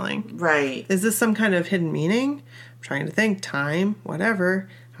from the ceiling? Right. Is this some kind of hidden meaning? I'm trying to think. Time, whatever.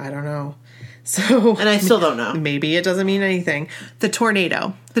 I don't know. So, and I still don't know. Maybe it doesn't mean anything. The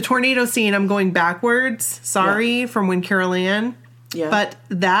tornado scene, I'm going backwards. Sorry, from when Carol Ann. Yeah. But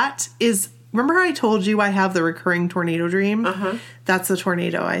that is, remember how I told you I have the recurring tornado dream? Uh-huh. That's the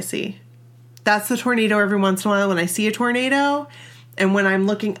tornado I see. That's the tornado every once in a while when I see a tornado. And when I'm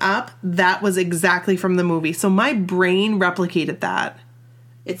looking up, that was exactly from the movie. So my brain replicated that.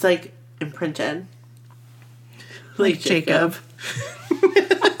 It's like imprinted. Like Jacob.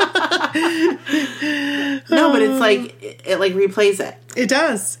 No, but it's like, it like replays it. It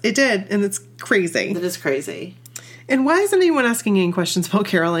does. It did. And it's crazy. It is crazy. And why isn't anyone asking any questions about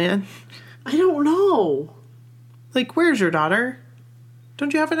Carol Ann? I don't know. Like, where's your daughter?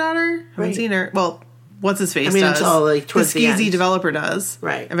 Don't you have a daughter? I haven't seen her. Well, what's his face does. Until like towards the skeezy developer does.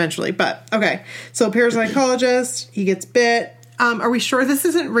 Right. Eventually. But, okay. So, parapsychologist, he gets bit. Are we sure this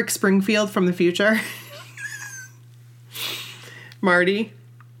isn't Rick Springfield from the future? Marty?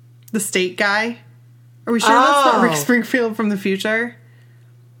 The state guy? Are we sure that's not Rick Springfield from the future?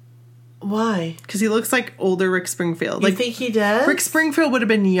 Why? Because he looks like older Rick Springfield. You think he does? Rick Springfield would have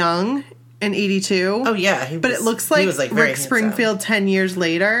been young in 82. Oh, yeah. But it looks like Rick Springfield 10 years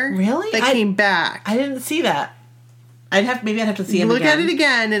later. Really? That came back. I didn't see that. Maybe I'd have to see him again. Look at it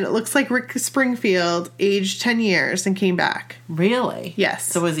again, and it looks like Rick Springfield aged 10 years and came back. Really? Yes.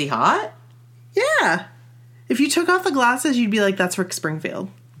 So was he hot? Yeah. If you took off the glasses, you'd be like, that's Rick Springfield.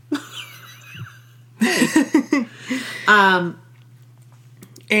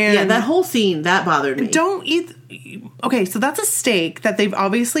 And yeah, that whole scene, that bothered me. Don't eat... Okay, so that's a steak that they've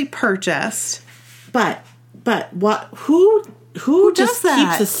obviously purchased. But what? Who just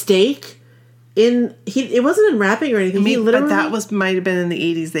that? keeps a steak in... It wasn't in wrapping or anything. But that might have been in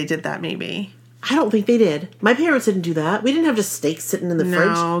the 80s they did that, maybe. I don't think they did. My parents didn't do that. We didn't have just steak sitting in the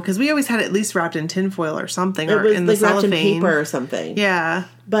fridge. No, because we always had it at least wrapped in tinfoil or something, It or was in the like wrapped in cellophane paper or something. Yeah,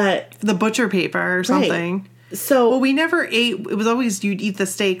 But the butcher paper or something. so Well, we never ate. It was always you'd eat the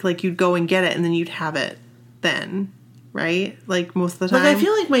steak, like you'd go and get it, and then you'd have it then, right? Like most of the time. like I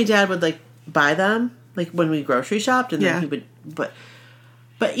feel like my dad would like buy them like when we grocery shopped, and then he would.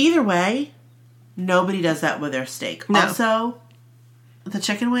 But either way, nobody does that with their steak. No. Also, the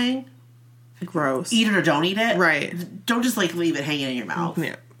chicken wing. Gross. Eat it or don't eat it. Right. Don't just like leave it hanging in your mouth.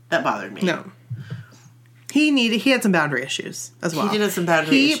 Yeah. That bothered me. No. He had some boundary issues as well. He did have some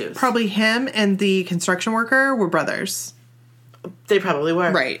boundary issues. Probably him and the construction worker were brothers. They probably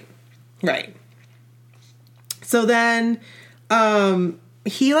were. Right. So then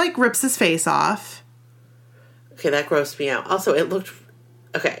he like rips his face off. Okay, that grossed me out. Also, it looked...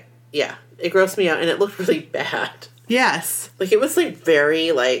 Okay, yeah. It grossed me out, and it looked really bad. Yes. Like, it was, like,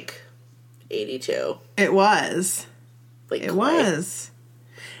 very, like, 82. It was. Like, It was.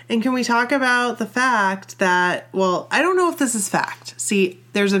 And can we talk about the fact that, well, I don't know if this is fact. See,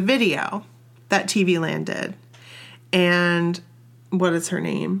 there's a video that TV Land did. And what is her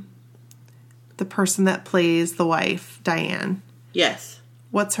name? The person that plays the wife, Diane. Yes.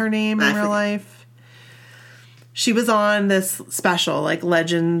 What's her name in real life? She was on this special, like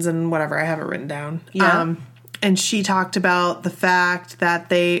Legends and whatever. I have it written down. Yeah. And she talked about the fact that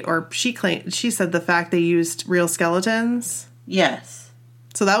she said the fact they used real skeletons. Yes.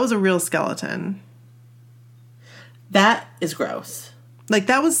 So that was a real skeleton. That is gross. Like,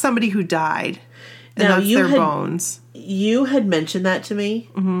 that was somebody who died. And Now, that's their bones. You had mentioned that to me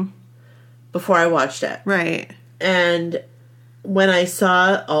before I watched it. Right. And when I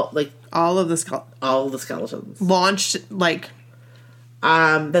saw all of the skeletons launched, like...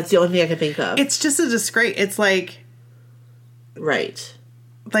 that's the only thing I could think of. It's just a disgrace. It's like... Right.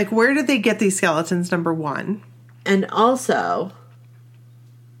 Like, where did they get these skeletons, number one? And also...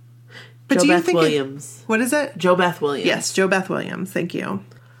 But Jo do you Beth think Williams. What is it? Jo Beth Williams. Yes, Jo Beth Williams. Thank you.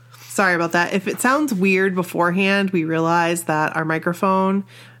 Sorry about that. If it sounds weird beforehand, we realized that our microphone,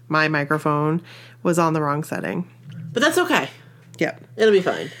 my microphone, was on the wrong setting. But that's okay. Yep. It'll be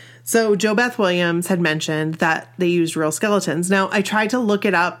fine. So Jo Beth Williams had mentioned that they used real skeletons. Now, I tried to look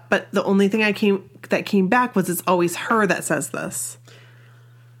it up, but the only thing that came back was it's always her that says this.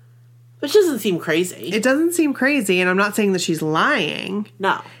 Which doesn't seem crazy. It doesn't seem crazy, and I'm not saying that she's lying.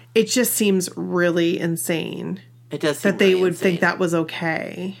 No. It just seems really insane. It does seem that they really would insane. think that was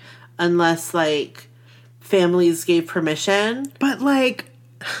okay. Unless, like, families gave permission. But, like...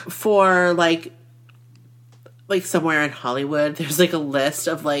 For, like somewhere in Hollywood, there's, like, a list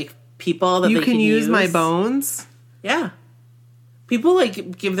of, like, people that you they can use. My bones? Yeah. People,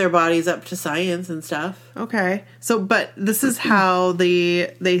 like, give their bodies up to science and stuff. Okay. So, but this is how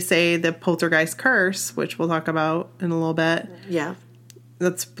they say the poltergeist curse, which we'll talk about in a little bit. Yeah.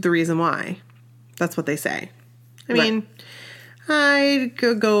 That's the reason why. That's what they say. I mean, I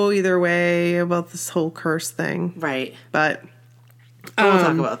could go either way about this whole curse thing. Right. But we'll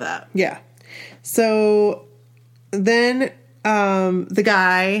talk about that. Yeah. So then the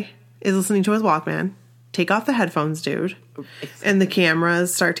guy is listening to his Walkman. Take off the headphones, dude. And the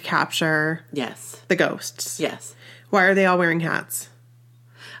cameras start to capture the ghosts. Yes. Why are they all wearing hats?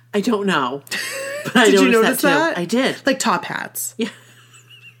 I don't know. But I Did you notice that? I did. Like top hats. Yeah.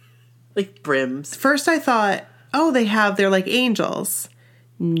 Like brims. First I thought, they're like angels.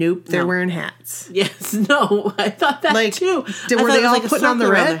 Nope, they're wearing hats. Yes, no, I thought that like, too. Were they all putting on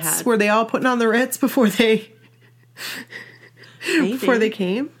the Ritz? Were they all putting on the Ritz before they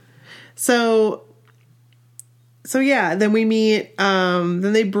came? So yeah, then we meet, then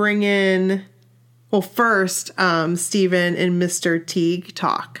they bring in, well, first, Stephen and Mr. Teague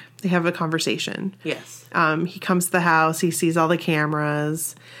talk. They have a conversation. Yes. He comes to the house, he sees all the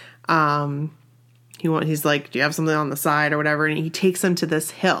cameras, he's like, do you have something on the side or whatever? And he takes him to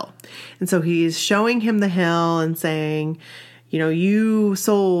this hill. And so he's showing him the hill and saying, you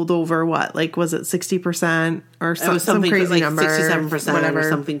sold over what? Like, was it 60% or some crazy like number? 67% whatever. or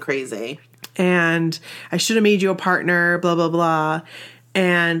something crazy. And I should have made you a partner, blah, blah, blah.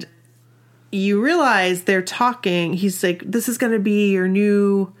 And you realize they're talking. He's like, this is going to be your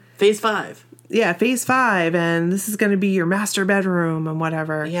new... Phase 5. Yeah, phase 5. And this is going to be your master bedroom and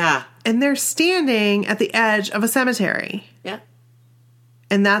whatever. Yeah. And they're standing at the edge of a cemetery. Yeah.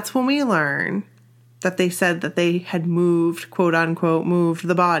 And that's when we learn that they said that they had moved, quote unquote, moved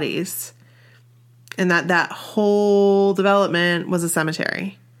the bodies. And that whole development was a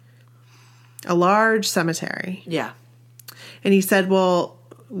cemetery. A large cemetery. Yeah. And he said, well,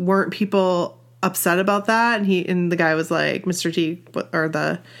 weren't people upset about that? And the guy was like, Mr. Teague, or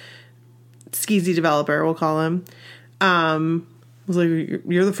the skeezy developer, we'll call him, was like,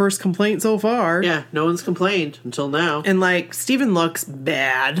 you're the first complaint so far. Yeah, no one's complained until now. And, like, Steven looks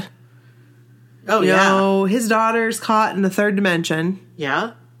bad. Oh, You know, his daughter's caught in the third dimension.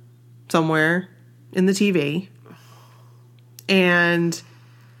 Yeah? Somewhere in the TV. And,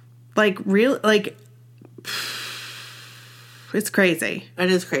 like, it's crazy.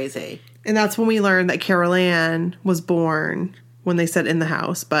 It is crazy. And that's when we learned that Carol Ann was born when they said in the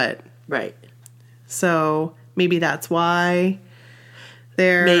house, but... Right. So, maybe that's why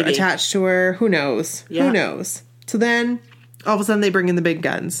they're attached to her. Who knows? Yeah. Who knows? So then, all of a sudden, they bring in the big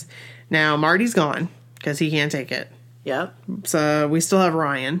guns. Now, Marty's gone, because he can't take it. Yep. So, we still have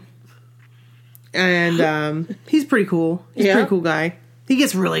Ryan. And, he's pretty cool. He's a pretty cool guy. He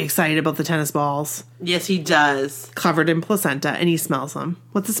gets really excited about the tennis balls. Yes, he does. Covered in placenta, and he smells them.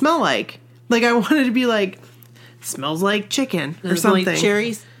 What's it smell like? Like, I wanted to be like, smells like chicken or something. Like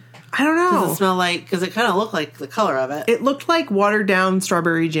cherries? I don't know. Does it smell like, because it kind of looked like the color of it. It looked like watered down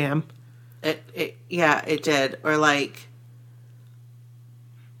strawberry jam. Yeah, it did. Or like...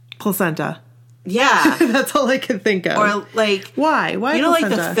 Placenta. Yeah. That's all I could think of. Or like... Why? Why you know,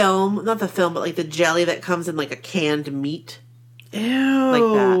 placenta? like the film, not the film, but like the jelly that comes in like a canned meat? Ew. Like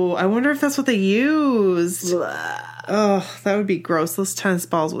that. I wonder if that's what they used. Blah. Oh, that would be gross. Those tennis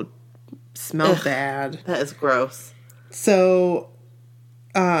balls would smell bad. That is gross. So,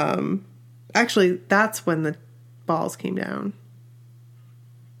 actually, that's when the balls came down.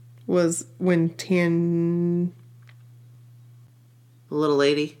 Was when The little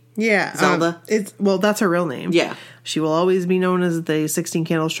lady? Yeah. Zelda? Well, that's her real name. Yeah. She will always be known as the 16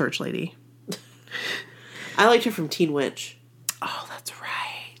 Candles Church Lady. I liked her from Teen Witch. Oh, that's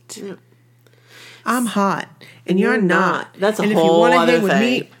right. Yeah. I'm hot, and you're not. That's a and whole if you wanna other hang with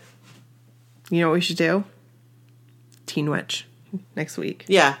thing. me, you know what we should do? Teen Witch next week.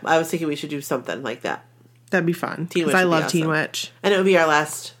 Yeah, I was thinking we should do something like that. That'd be fun. Teen Witch Because I would be love awesome. Teen Witch. And it would be our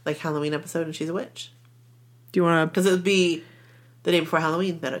last like Halloween episode, and she's a witch. Do you want to? Because it would be the day before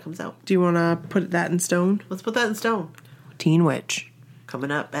Halloween that it comes out. Do you want to put that in stone? Let's put that in stone. Teen Witch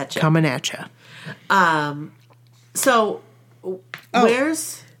Coming up at you. coming at you. So,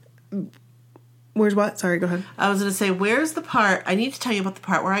 where's... Where's what? Sorry, go ahead. I was going to say, where's the part... I need to tell you about the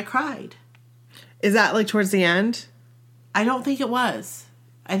part where I cried. Is that like towards the end? I don't think it was.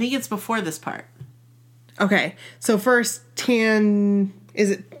 I think it's before this part. Okay, so first is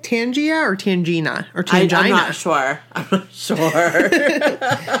it Tangia or Tangina or Tangina? I'm not sure.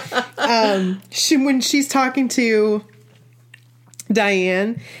 When she's talking to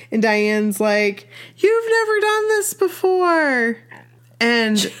Diane, and Diane's like, "You've never done this before,"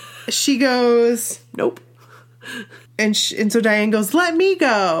 and she goes, Nope. and so Diane goes, "Let me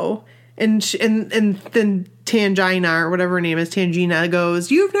go," and then Tangina or whatever her name is, Tangina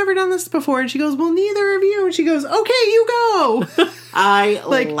goes, "You've never done this before," and she goes, "Well, neither of you," and she goes, "Okay, you go." I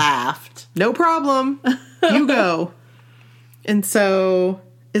laughed. No problem. You go. And so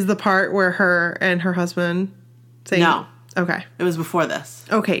is the part where her and her husband say No. Okay. It was before this.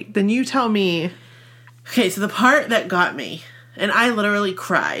 Okay, then you tell me. Okay, so the part that got me, and I literally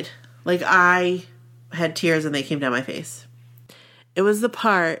cried. Like, I had tears and they came down my face. It was the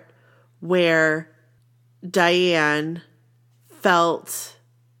part where Diane felt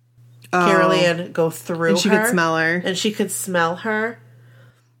Carol Ann go through And she her. could smell her. And she could smell her.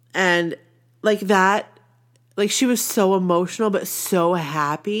 And like that, like she was so emotional but so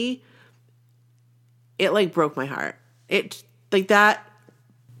happy. It like broke my heart. It like that.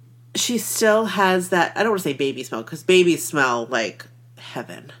 She still has that. I don't want to say baby smell because babies smell like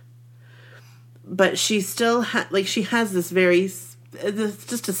heaven. But she still she has this it's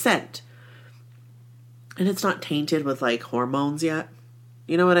just a scent. And it's not tainted with like hormones yet.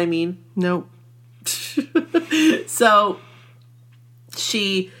 You know what I mean? Nope. So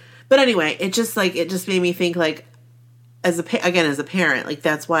but anyway, it just made me think like, as a parent, like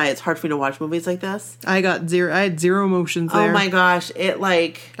that's why it's hard for me to watch movies like this. I had zero emotions there. Oh my gosh.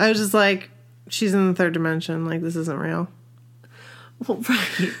 I was just like, she's in the third dimension. Like, this isn't real. Well,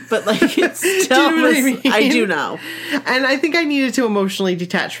 right. But like, it's still, Do you know what I mean? I do know. And I think I needed to emotionally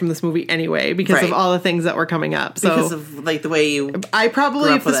detach from this movie anyway because of all the things that were coming up. So Because of like the way you... I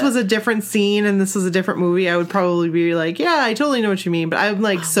probably, if with this it. was a different scene and this was a different movie, I would probably be like, yeah, I totally know what you mean. But I'm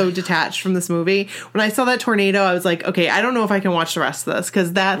like so detached from this movie. When I saw that tornado, I was like, okay, I don't know if I can watch the rest of this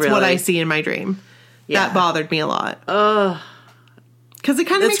because that's what Really? I see in my dream. Yeah. That bothered me a lot. Because it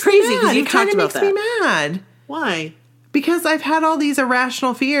kind of That's makes crazy, me 'cause mad. you've It kind of talked makes about me mad. Why? Because I've had all these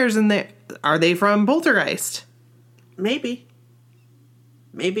irrational fears and are they from Poltergeist? Maybe.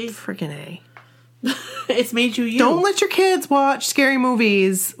 Freaking A. It's made you you. Don't let your kids watch scary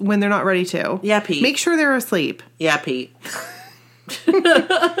movies when they're not ready to. Yeah, Pete. Make sure they're asleep. Yeah, Pete.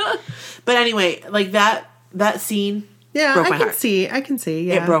 But anyway, like that scene. Yeah, broke I my can heart. see. I can see.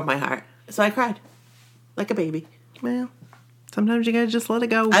 Yeah. It broke my heart. So I cried like a baby. Well, sometimes you gotta just let it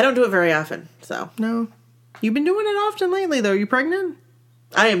go. I don't do it very often, so No. You've been doing it often lately, though. You pregnant?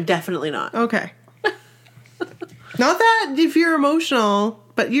 I am definitely not. Okay. Not that if you're emotional,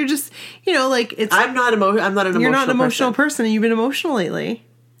 but you're just, like it's. I'm not an emotional. You're not an emotional person, and you've been emotional lately.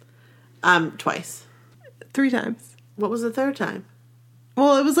 Twice. 3 times. What was the third time?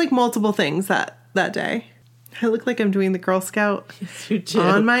 Well, it was like multiple things that day. I look like I'm doing the Girl Scout. Yes, you do.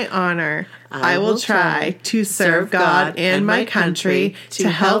 On my honor, I will try to serve God and my country, to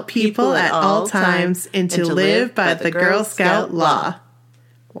help people at all times, and to live by the Girl Scout law.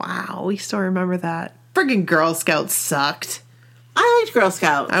 Wow, we still remember that. Friggin' Girl Scouts sucked. I liked Girl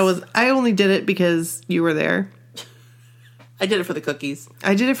Scouts. I only did it because you were there. I did it for the cookies.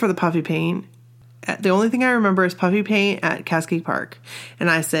 I did it for the puffy paint. The only thing I remember is puffy paint at Cascade Park. And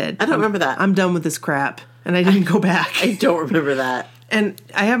I said, I don't remember that. I'm done with this crap. And I didn't go back. I don't remember that. And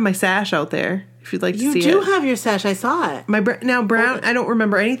I have my sash out there, if you'd like to see it. You do have your sash. I saw it. Now, I don't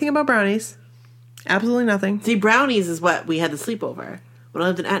remember anything about brownies. Absolutely nothing. See, brownies is what we had the sleepover. When I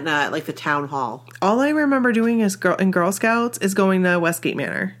lived in Etna, at like the town hall. All I remember doing in Girl Scouts is going to Westgate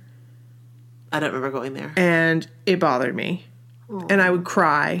Manor. I don't remember going there. And it bothered me. Aww. And I would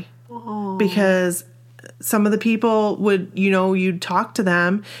cry. Aww. Because some of the people would, you'd talk to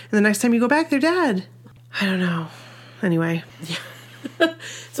them, and the next time you go back, they're dead. I don't know. Anyway.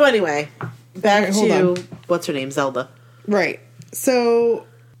 So anyway, back right, to, what's her name? Zelda. Right. So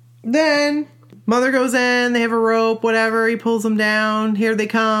then mother goes in, they have a rope, whatever, he pulls them down. Here they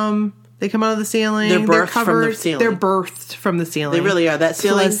come. They come out of the ceiling. They're birthed from the ceiling. They're birthed from the ceiling. They really are. That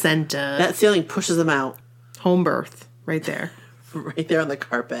ceiling. Placenta. That ceiling pushes them out. Home birth. Right there. Right there on the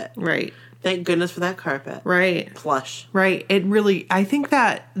carpet. Right. Thank goodness for that carpet. Right. Plush. Right. I think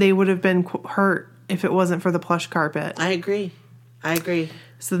that they would have been hurt if it wasn't for the plush carpet. I agree.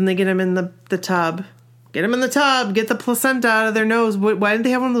 So then they get him in the tub. Get him in the tub. Get the placenta out of their nose. Why didn't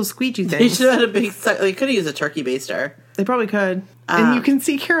they have one of those squeegee things? They should have had a big... They could have used a turkey baster. They probably could. And you can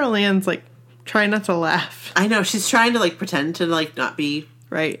see Carol Ann's, trying not to laugh. I know. She's trying to, pretend to, not be...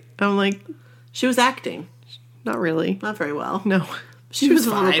 Right. I'm like... She was acting. Not really. Not very well. No. She was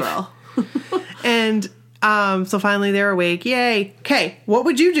a little girl. And... so finally they're awake. Yay. Okay, what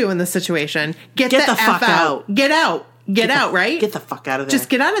would you do in this situation? Get the fuck out. Get out. Get out, right? Get the fuck out of there. Just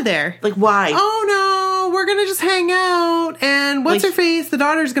get out of there. Why? Oh no, we're gonna just hang out. And what's her face? The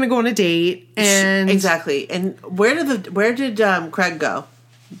daughter's gonna go on a date. And exactly. And where did Craig go?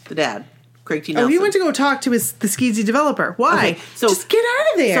 The dad, Craig T. Nelson. Oh, he went to go talk to the skeezy developer. Why? Okay, so just get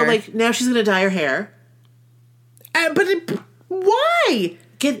out of there. So now she's gonna dye her hair. Why?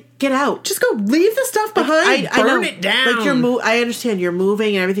 Get out. Just go leave the stuff behind. Burn it down. I understand you're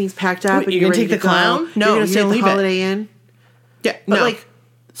moving and everything's packed up. Wait, and you're gonna take the clown? No, you're gonna stay at the Holiday Inn. Yeah, but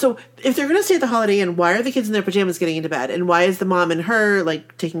so if they're gonna stay at the Holiday Inn, why are the kids in their pajamas getting into bed? And why is the mom and her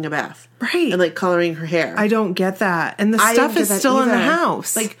taking a bath? Right. And coloring her hair. I don't get that. And the stuff is still in the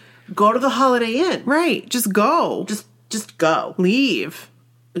house. Go to the Holiday Inn. Right. Just go. Just go. Leave.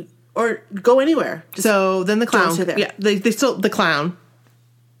 Or go anywhere. So then the clown. Don't stay there. Yeah, they still the clown.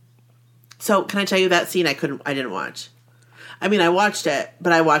 So can I tell you that scene I didn't watch? I mean, I watched it,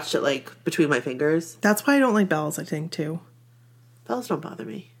 but I watched it between my fingers. That's why I don't like bells, I think, too. Bells don't bother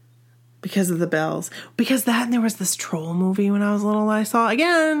me. Because of the bells. Because that and there was this troll movie when I was little that I saw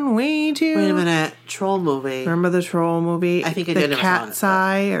again way too. Wait a minute. Troll movie. Remember the troll movie? I think I did. The Cat's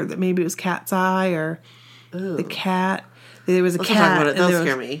Eye, or maybe it was Cat's Eye, or the cat. There was a cat. That'll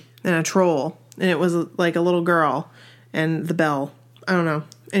scare me. And a troll. And it was like a little girl. And the bell. I don't know.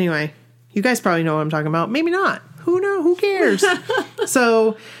 Anyway. You guys probably know what I'm talking about. Maybe not. Who knows? Who cares?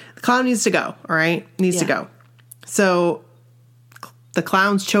 So the clown needs to go. All right? Needs to go. So the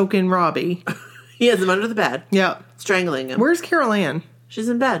clown's choking Robbie. He has him under the bed. Yep. Strangling him. Where's Carol Ann? She's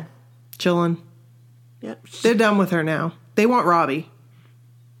in bed. Chilling. Yep. They're done with her now. They want Robbie.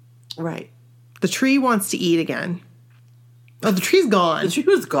 Right. The tree wants to eat again. Oh, the tree's gone. The tree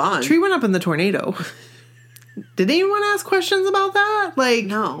was gone. The tree went up in the tornado. Did anyone ask questions about that?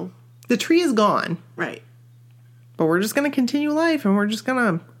 No. The tree is gone. Right. But we're just going to continue life, and we're just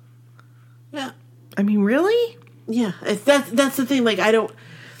going to... Yeah. I mean, really? Yeah. That's the thing. I don't...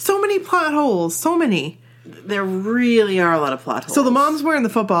 So many plot holes. So many. There really are a lot of plot holes. So the mom's wearing the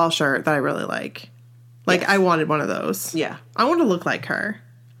football shirt that I really like. Yes. I wanted one of those. Yeah. I want to look like her.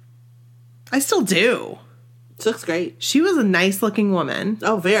 I still do. She looks great. She was a nice-looking woman.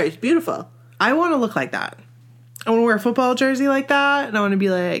 Oh, very beautiful. I want to look like that. I want to wear a football jersey like that, and I want to be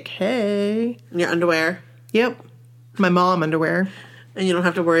like, hey. In your underwear. Yep. My mom underwear. And you don't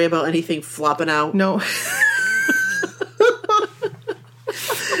have to worry about anything flopping out. No.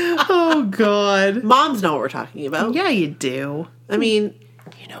 Oh, God. Moms know what we're talking about. Yeah, you do. I mean...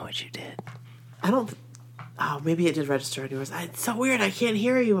 You know what you did. I don't... Oh, maybe it did register on yours. It's so weird. I can't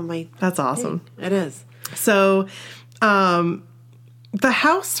hear you in my... That's awesome. It is. So, the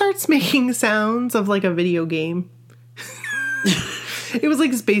house starts making sounds of like a video game. It was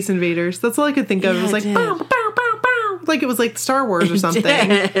like Space Invaders. That's all I could think of. Yeah, it was like, bow, bow, bow, bow. Like it was like Star Wars or something.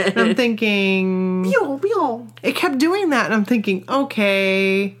 And I'm thinking... Pew, pew. It kept doing that, and I'm thinking,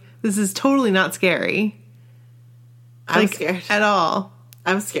 okay, this is totally not scary. I'm scared. At all.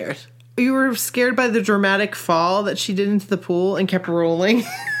 I'm scared. You were scared by the dramatic fall that she did into the pool and kept rolling.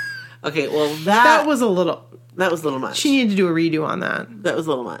 Okay, well, That was a little much. She needed to do a redo on that. That was a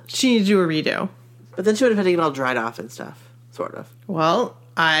little much. She needed to do a redo. But then she would have had to get all dried off and stuff. Sort of. Well,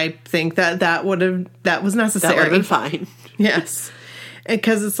 I think that was necessary. That would have been fine. Yes.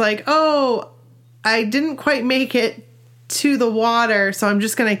 Because it's like, oh, I didn't quite make it to the water, so I'm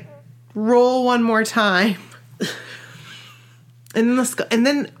just going to roll one more time. And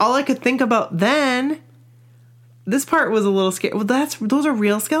then all I could think about then, this part was a little scary. Well, those are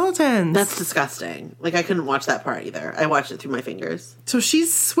real skeletons. That's disgusting. Like, I couldn't watch that part either. I watched it through my fingers. So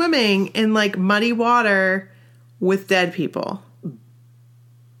she's swimming in, like, muddy water with dead people.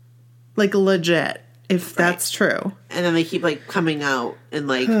 Like, legit, if that's true. And then they keep, like, coming out and,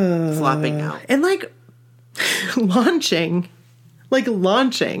 like, flopping out. And, like, launching. Like,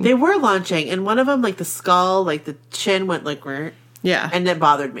 launching. They were launching, and one of them, like, the skull, like, the chin went, like, yeah. and it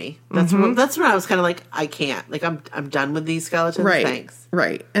bothered me. That's when I was kind of like, I can't. Like, I'm done with these skeletons. Right. Thanks.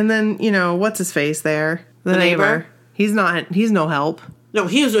 Right. And then, what's his face there? The neighbor. He's no help. No,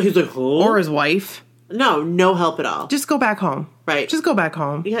 he's like, oh. Or his wife. No help at all. Just go back home. Right. Just go back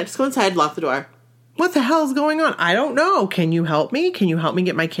home. Yeah, just go inside, lock the door. What the hell is going on? I don't know. Can you help me? Can you help me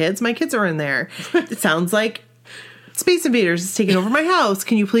get my kids? My kids are in there. It sounds like Space Invaders is taking over my house.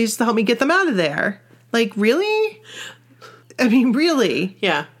 Can you please just help me get them out of there? Like, really? I mean, really?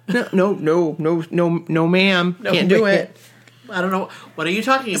 Yeah. No, ma'am. No, Can't do it. I don't know. What are you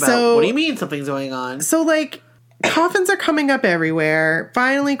talking about? So- What do you mean something's going on? So, like, coffins are coming up everywhere.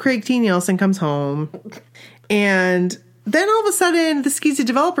 Finally, Craig T. Nielsen comes home. And then all of a sudden, the skeezy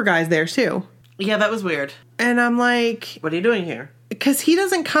developer guy's there, too. Yeah, that was weird. And I'm like... What are you doing here? Because he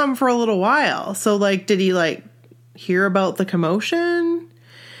doesn't come for a little while. So, like, did he, like, hear about the commotion?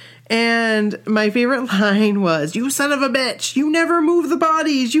 And my favorite line was, "You son of a bitch, you never move the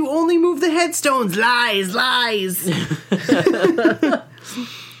bodies, you only move the headstones, lies." And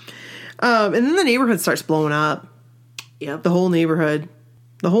then the neighborhood starts blowing up. Yep. The whole neighborhood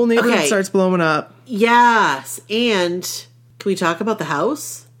Okay. starts blowing up. Yes, and can we talk about the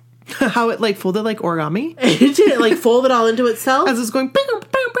house? How it, like, folded like origami. It did, like, fold it all into itself. As it's going, bow, bow,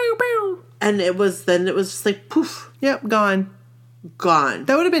 bow, bow. And it was just like, poof. Yep, gone. Gone.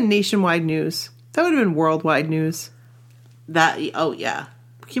 That would have been nationwide news. That would have been worldwide news. Oh, yeah.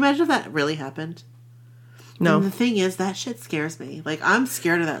 Can you imagine if that really happened? No. And the thing is, that shit scares me. Like, I'm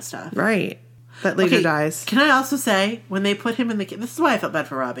scared of that stuff. Right. That later dies. Can I also say, when they put him in the cab, this is why I felt bad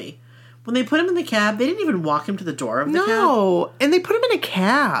for Robbie. When they put him in the cab, they didn't even walk him to the door of the cab. No. And they put him in a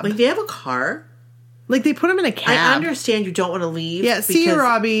cab. Like, they have a car. Like, they put him in a cab. I understand you don't want to leave. Yeah, see you,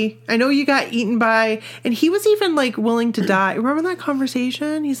 Robbie. I know you got eaten by... And he was even, like, willing to die. Remember that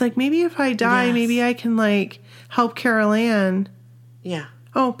conversation? He's like, maybe if I die, Yes. maybe I can, like, help Carol Ann. Yeah.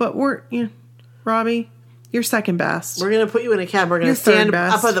 Oh, but Robbie, you're second best. We're going to put you in a cab. We're going You're to stand third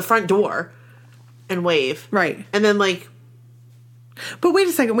best. up at the front door and wave. Right. And then, like... But wait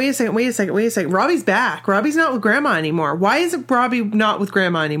a second. Robbie's back. Robbie's not with Grandma anymore. Why is Robbie not with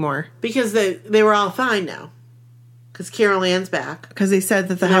Grandma anymore? Because they were all fine now. Because Carol Ann's back. Because they said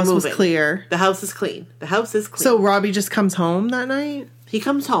that the And they're house was moving. clear. The house is clean. The house is clean. So Robbie just comes home that night? He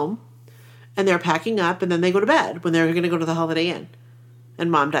comes home, and they're packing up, and then they go to bed when they're going to go to the Holiday Inn. And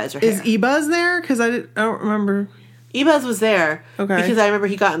Mom dyes her hair. Is Ebuzz there? Because I don't remember. Ebuzz was there. Okay. Because I remember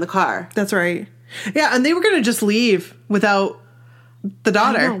he got in the car. That's right. Yeah, and they were going to just leave without the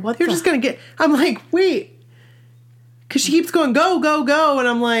daughter. I know, They're just going to get... I'm like, wait. Because she keeps going, go, go, go. And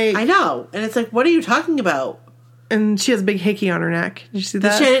I'm like... I know. And it's like, what are you talking about? And she has a big hickey on her neck. Did you see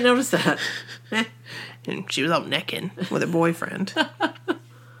that? I didn't notice that. And she was out necking with her boyfriend.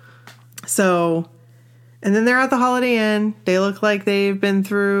 So... And then they're at the Holiday Inn. They look like they've been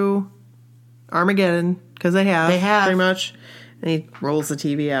through Armageddon. Because they have. They have. Pretty much. And he rolls the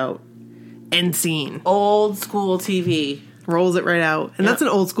TV out. End scene. Old school TV. Rolls it right out. And that's an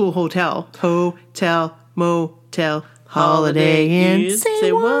old school hotel. Hotel, motel, Holiday Inn.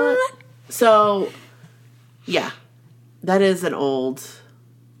 Say what? So, yeah. That is an old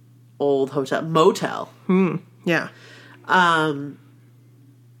hotel. Motel. Yeah.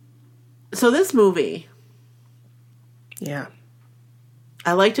 So this movie, Yeah.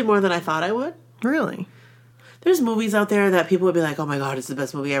 I liked it more than I thought I would. Really? There's movies out there that people would be like, oh my God, it's the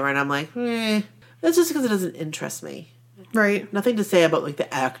best movie ever. And I'm like, That's just because it doesn't interest me. Right. Nothing to say about, like,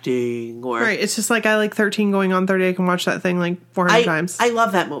 the acting or... Right. It's just like I like 13 going on 30. I can watch that thing like 400 times. I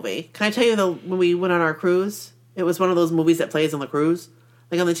love that movie. Can I tell you, when we went on our cruise, it was one of those movies that plays on the cruise.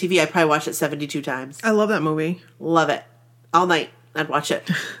 Like, on the TV, I probably watched it 72 times. I love that movie. Love it. All night, I'd watch it.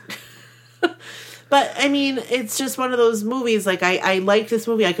 But, I mean, it's just one of those movies, like, I like this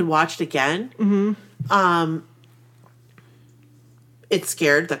movie. I could watch it again. Mm-hmm. It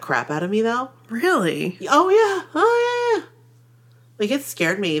scared the crap out of me, though. Really? Oh, yeah. Like, it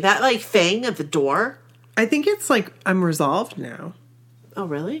scared me. That, like, thing at the door. I think it's like I'm resolved now. Oh,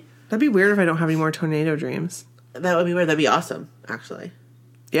 really? That'd be weird if I don't have any more tornado dreams. That would be weird. That'd be awesome, actually.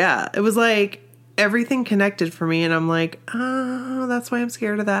 Yeah. It was like everything connected for me, and I'm like, oh, that's why I'm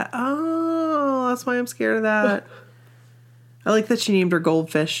scared of that. Oh, that's why I'm scared of that. I like that she named her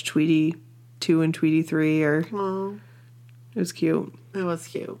goldfish Tweety 2 and Tweety 3. It was cute. It was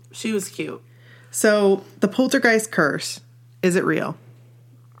cute. She was cute. So, the poltergeist curse, is it real?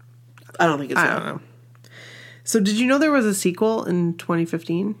 I don't think it's real. I don't know. So, did you know there was a sequel in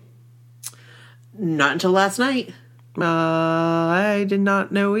 2015? Not until last night. I did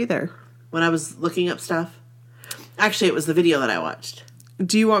not know either. When I was looking up stuff. Actually, it was the video that I watched.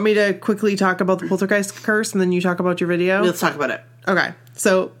 Do you want me to quickly talk about the poltergeist curse and then you talk about your video? Let's talk about it. Okay.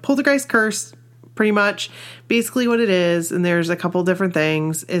 So, poltergeist curse, pretty much, basically what it is, and there's a couple different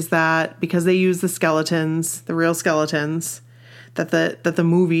things, is that because they use the skeletons, the real skeletons, that the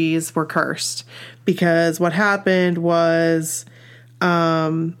movies were cursed. Because what happened was,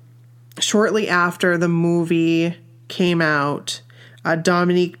 shortly after the movie came out,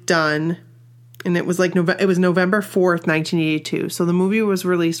 Dominique Dunne, and it was like it was November 4th, 1982. So the movie was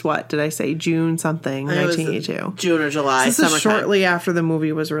released, what did I say? June something, 1982. June or July. This is shortly after the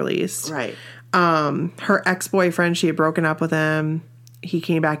movie was released. Right. Her ex-boyfriend, she had broken up with him. He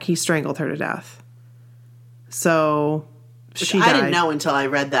came back. He strangled her to death. So she died. I didn't know until I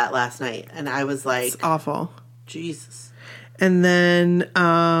read that last night. And I was like... It's awful. Jesus. And then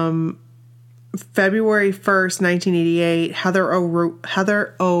February 1st, 1988, Heather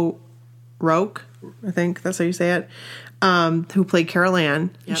O'Rourke, I think that's how you say it, who played Carol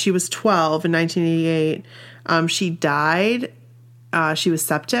Ann. Yep. She was 12 in 1988. She died. She was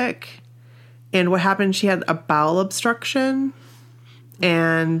septic. And what happened, she had a bowel obstruction.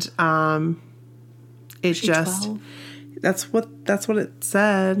 And it just... 12? That's what it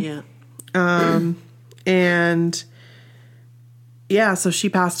said. Yeah. And... yeah, so she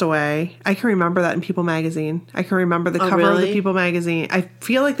passed away. I can remember that in People magazine. I can remember the cover of the People magazine. I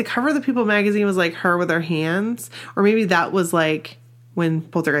feel like the cover of the People magazine was like her with her hands. Or maybe that was like when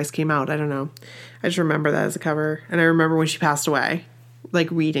Poltergeist came out. I don't know. I just remember that as a cover. And I remember when she passed away,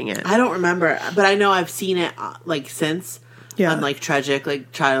 like reading it. I don't remember, but I know I've seen it like since. Yeah. On like tragic,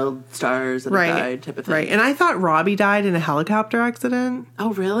 like child stars that died type of thing. Right. And I thought Robbie died in a helicopter accident.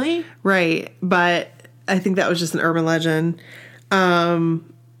 Oh, really? Right. But I think that was just an urban legend. And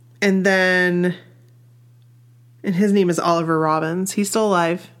then, and his name is Oliver Robbins. He's still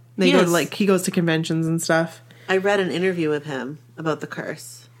alive. He goes to conventions and stuff. I read an interview with him about the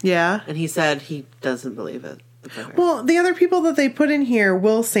curse. Yeah. And he said he doesn't believe it. Well, the other people that they put in here,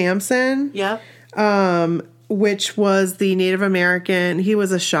 Will Sampson. Yeah. Which was the Native American. He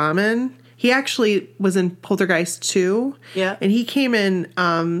was a shaman. He actually was in Poltergeist 2. Yeah. And he came in,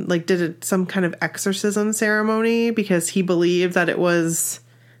 did some kind of exorcism ceremony because he believed that it was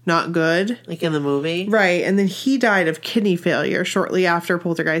not good. Like in the movie? Right. And then he died of kidney failure shortly after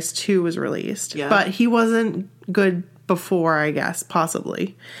Poltergeist 2 was released. Yeah. But he wasn't good before, I guess,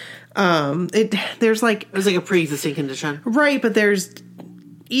 possibly. It was like a pre-existing condition. Right, but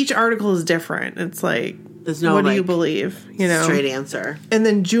each article is different. It's like, there's no, what do you believe? You know, straight answer. And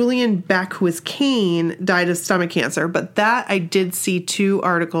then Julian Beck, who was Kane, died of stomach cancer. But that I did see 2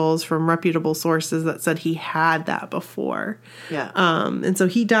 articles from reputable sources that said he had that before. Yeah. And so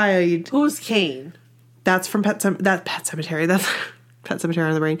he died. Who's Kane? That's from Pet Sematary. That's Pet Sematary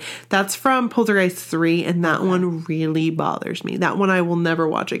on the Brain. That's from Poltergeist 3, and that one really bothers me. That one I will never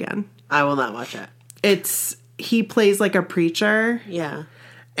watch again. I will not watch it. He plays like a preacher. Yeah.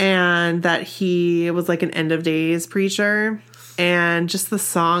 And that he was like an end of days preacher. And just the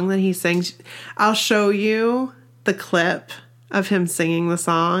song that he sings. I'll show you the clip of him singing the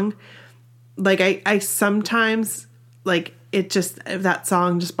song, like I sometimes like it just that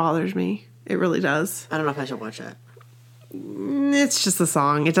song just bothers me. It really does. I don't know if I should watch it. It's just a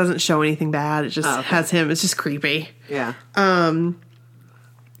song. It doesn't show anything bad. It just has him. It's just creepy. Yeah.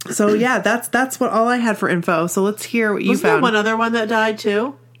 So yeah, that's what all I had for info. So let's hear what you Wasn't found. there one other one that died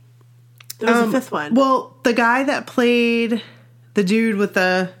too? There was a fifth one. Well, the guy that played the dude with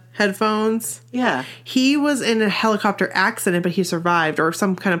the headphones. Yeah. He was in a helicopter accident, but he survived, or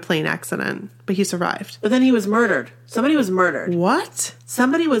some kind of plane accident, but he survived. But then he was murdered. Somebody was murdered. What?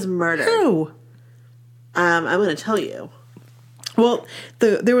 Somebody was murdered. Who? I'm going to tell you. Well,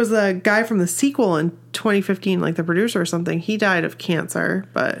 there was a guy from the sequel in 2015, like the producer or something. He died of cancer,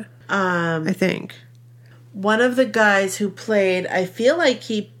 but I think. One of the guys who played, I feel like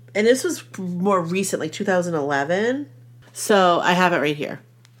and this was more recent, like 2011. So I have it right here.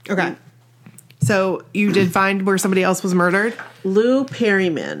 Okay. So you did find where somebody else was murdered? Lou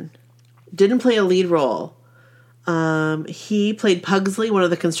Perryman didn't play a lead role. He played Pugsley, one of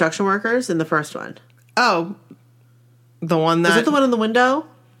the construction workers, in the first one. Oh, the one that... Is it the one in the window?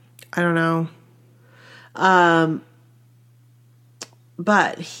 I don't know.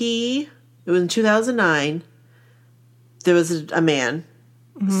 But it was in 2009, there was a man,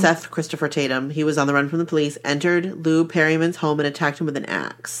 Seth Christopher Tatum. He was on the run from the police, entered Lou Perryman's home and attacked him with an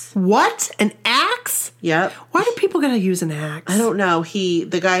axe. What? An axe? Yep. Why do people gotta use an axe? I don't know.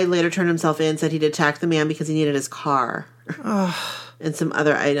 The guy later turned himself in, said he'd attacked the man because he needed his car. And some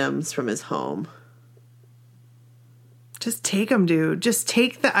other items from his home. Just take them, dude. Just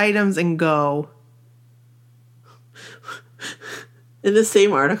take the items and go. In the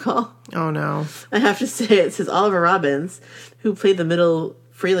same article, Oh, no. I have to say, it says Oliver Robbins, who played the middle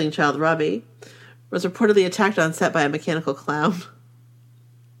Freeling child, Robbie, was reportedly attacked on set by a mechanical clown.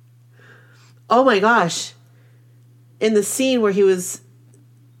 Oh my gosh. In the scene where he was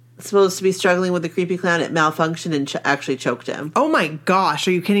supposed to be struggling with the creepy clown, it malfunctioned and actually choked him. Oh, my gosh.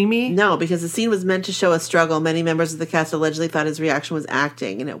 Are you kidding me? No, because the scene was meant to show a struggle. Many members of the cast allegedly thought his reaction was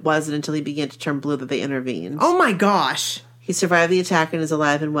acting, and it wasn't until he began to turn blue that they intervened. Oh, my gosh. He survived the attack and is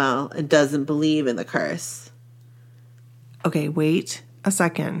alive and well and doesn't believe in the curse. Okay, wait a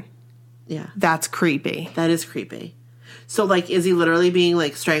second. Yeah. That's creepy. That is creepy. So, like, is he literally being,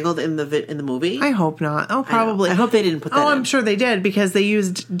 like, strangled in the movie? I hope not. Oh, probably. I hope they didn't put that in. I'm sure they did, because they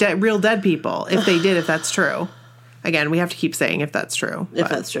used real dead people, if they did, if that's true. Again, we have to keep saying if that's true. If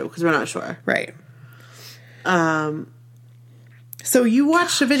that's true, because we're not sure. Right. So you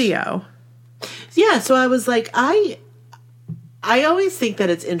watched a video. Yeah, so I was like, I always think that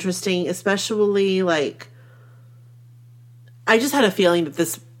it's interesting, especially, like, I just had a feeling that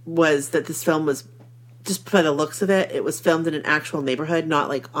this film was, just by the looks of it, it was filmed in an actual neighborhood, not,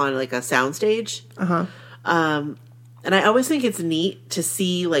 like, on, like, a soundstage. Uh-huh. And I always think it's neat to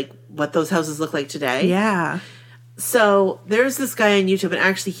see, like, what those houses look like today. Yeah. So there's this guy on YouTube, and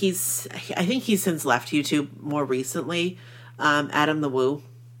actually I think he's since left YouTube more recently. Adam the Woo,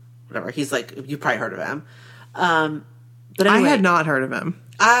 whatever. He's like, you've probably heard of him. But anyway, I had not heard of him.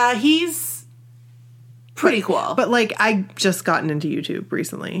 He's pretty cool. But, like, I just gotten into YouTube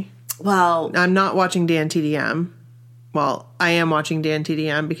recently. Well, I'm not watching Dan TDM. Well, I am watching Dan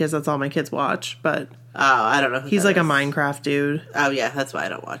TDM because that's all my kids watch, but... Oh, I don't know. He's like a Minecraft dude. Oh, yeah, that's why I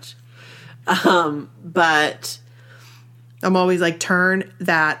don't watch. But... I'm always like, turn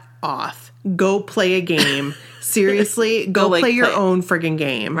that off. Go play a game. Seriously, go play your own friggin'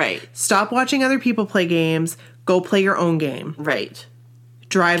 game. Right. Stop watching other people play games. Go play your own game. Right.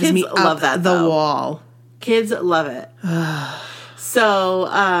 Drives Kids me love up that, the though. wall. Kids love it. So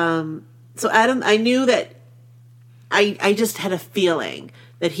Adam, I knew that I just had a feling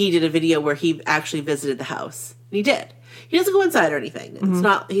that he did a video where he actually visited the house. And he did. He doesn't go inside or anything.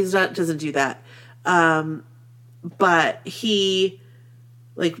 It's doesn't do that. But he,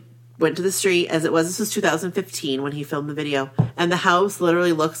 like, went to the street as it was. This was 2015 when he filmed the video. And the house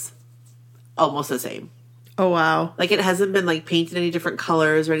literally looks almost the same. Oh, wow. Like, it hasn't been, like, painted any different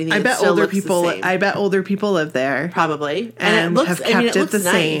colors or anything. I bet older people live there. Probably. And it looks, have kept it the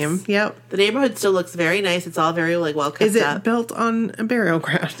nice. same. Yep. The neighborhood still looks very nice. It's all very, like, well kept up. Is it built on a burial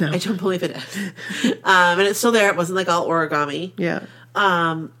ground now? I don't believe it is. And it's still there. It wasn't, like, all origami. Yeah.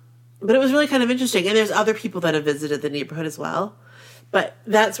 But it was really kind of interesting. And there's other people that have visited the neighborhood as well. But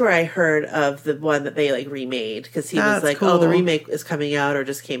that's where I heard of the one that they, like, remade. Because he was like, cool. the remake is coming out or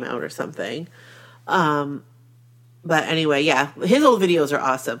just came out or something. But anyway, yeah. His old videos are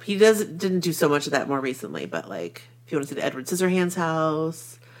awesome. He didn't do so much of that more recently. But, like, if you want to see the Edward Scissorhands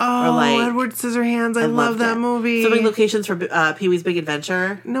house. Oh, like, Edward Scissorhands. I love that movie. Filming locations for Pee-wee's Big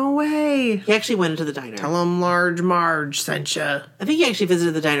Adventure. No way. He actually went into the diner. Tell him Large Marge sent you. I think he actually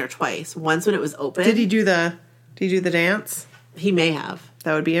visited the diner twice. Once when it was open. Did he do the dance? He may have.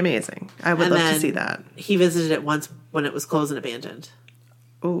 That would be amazing. I would love to see that. He visited it once when it was closed and abandoned.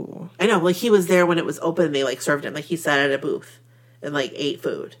 Ooh. I know. Like, he was there when it was open and they, like, served him. Like, he sat at a booth and, like, ate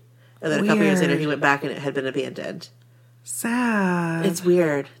food. And then a couple years later, he went back and it had been abandoned. Sad. It's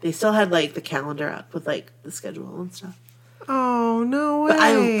weird. They still had, like, the calendar up with, like, the schedule and stuff. Oh, no way. But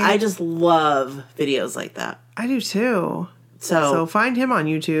I just love videos like that. I do, too. So find him on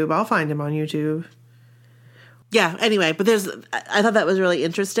YouTube. I'll find him on YouTube. Yeah, anyway, but I thought that was really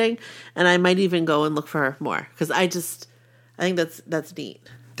interesting, and I might even go and look for more, because I think that's neat.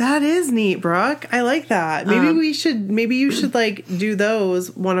 That is neat, Brooke. I like that. Maybe you should, like, do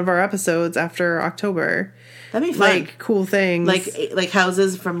those one of our episodes after October. That'd be fun. Like, cool things. Like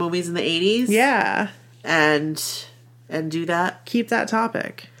houses from movies in the 80s. Yeah. And do that. Keep that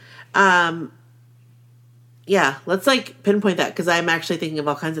topic. Yeah, let's, like, pinpoint that, because I'm actually thinking of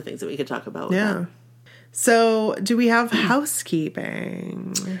all kinds of things that we could talk about with that. So, do we have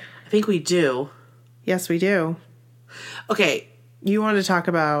housekeeping? I think we do. Yes, we do. Okay. You want to talk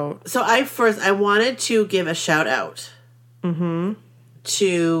about... So, I wanted to give a shout out to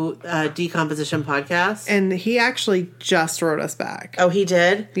Decomposition Podcast. And he actually just wrote us back. Oh, he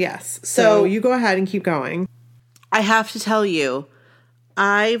did? Yes. So you go ahead and keep going. I have to tell you,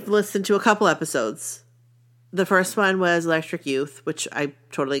 I've listened to a couple episodes. The first one was Electric Youth, which I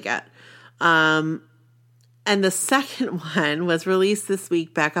totally get. And the second one was released this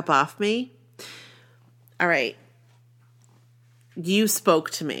week, Back Up Off Me. All right. You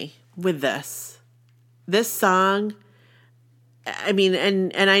spoke to me with this. This song, I mean,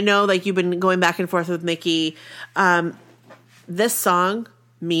 and I know, like, you've been going back and forth with Mickey. This song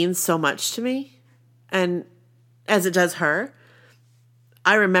means so much to me, and as it does her.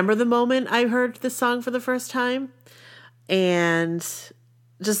 I remember the moment I heard this song for the first time, and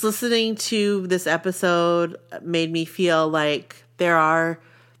just listening to this episode made me feel like there are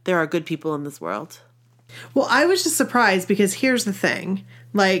good people in this world. Well, I was just surprised because here's the thing.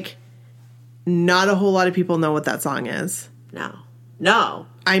 Like, not a whole lot of people know what that song is. No.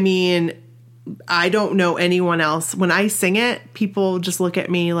 I mean, I don't know anyone else. When I sing it, people just look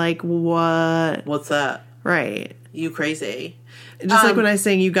at me like, what? What's that? Right. You crazy. Just like when I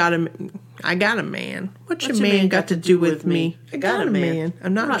sing, I got a man. What your man got to do with me? I got a man.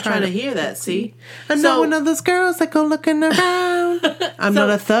 I'm not trying to hear that, see? I'm not one of those girls that go looking around. I'm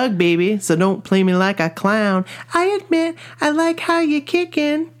not a thug, baby, so don't play me like a clown. I admit, I like how you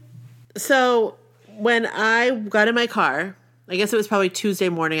kicking. So, when I got in my car, I guess it was probably Tuesday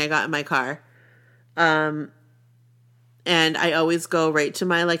morning I got in my car, and I always go right to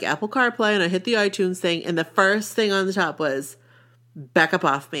my, like, Apple CarPlay, and I hit the iTunes thing, and the first thing on the top was Back Up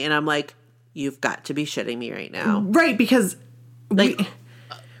Off Me, and I'm like, you've got to be shitting me right now. Right, because like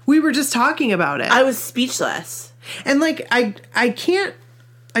we were just talking about it. I was speechless. And, like, I can't,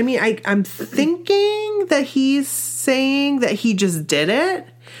 I mean, I'm thinking that he's saying that he just did it,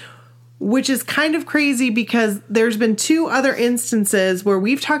 which is kind of crazy because there's been two other instances where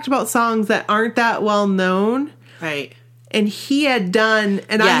we've talked about songs that aren't that well known. Right. And he had done,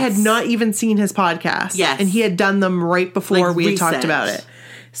 and I had not even seen his podcast. Yes. And he had done them right before like we had talked about it.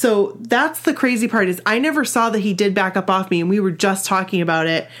 So that's the crazy part is I never saw that he did Back Up Off Me and we were just talking about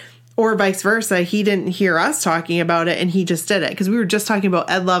it, or vice versa. He didn't hear us talking about it and he just did it because we were just talking about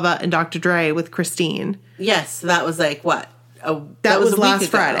Ed Lover and Dr. Dre with Christine. Yes. So that was like what? That was last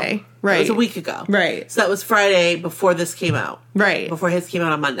Friday. Right. It was a week ago. Right. So that was Friday before this came out. Right. Before his came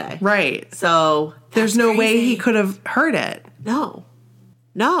out on Monday. Right. So there's no way he could have heard it. No.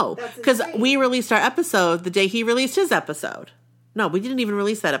 Because we released our episode the day he released his episode. No, we didn't even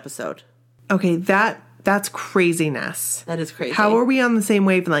release that episode. Okay, that's craziness. That is crazy. How are we on the same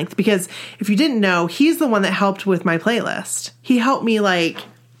wavelength? Because if you didn't know, he's the one that helped with my playlist. He helped me, like,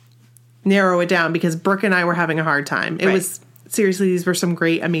 narrow it down because Brooke and I were having a hard time. It was, seriously, these were some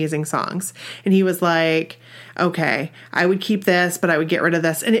great, amazing songs. And he was like, okay, I would keep this, but I would get rid of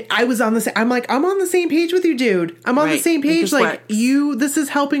this. And I was on the same, I'm like, I'm on the same page with you, dude. I'm on the same page. Like, this is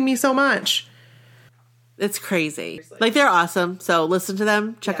helping me so much. It's crazy. Like, they're awesome. So listen to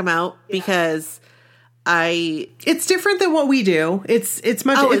them, check them out because it's different than what we do. It's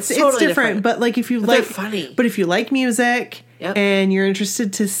much, it's totally different. But like, if you like, they're funny. But if you like music and you're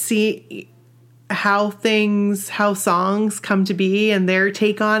interested to see how songs come to be and their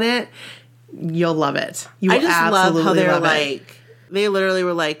take on it, you'll love it. You will I just love how they're love like, they literally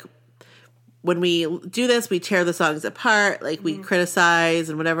were like, when we do this, we tear the songs apart, like we criticize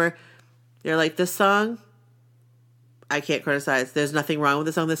and whatever. They're like, this song, I can't criticize. There's nothing wrong with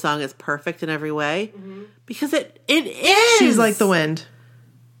the song. This song is perfect in every way because it is. She's like the wind.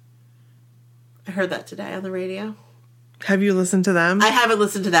 I heard that today on the radio. Have you listened to them? I haven't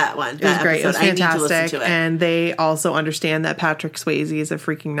listened to that one. It was great. It was fantastic. I need to listen to it. And they also understand that Patrick Swayze is a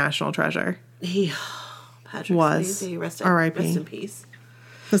freaking national treasure. Patrick was. Swayze, rest R.I.P. in peace.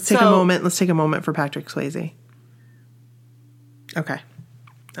 Let's take a moment. Let's take a moment for Patrick Swayze. Okay.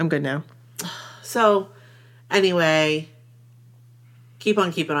 I'm good now. So, anyway, keep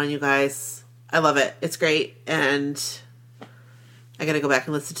on keeping on, you guys. I love it. It's great. And I got to go back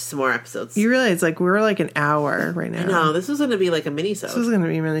and listen to some more episodes. You realize, like, we're like an hour right now. I know. This was going to be like a mini-sode. This was going to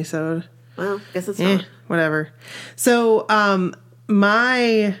be a mini-sode. Well, I guess it's not. Whatever. So,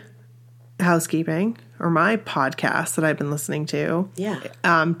 my housekeeping, or my podcast that I've been listening to.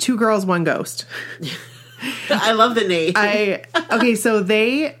 Yeah. 2 Girls, 1 Ghost. I love the name. Okay, so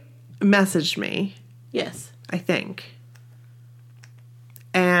they messaged me. Yes. I think.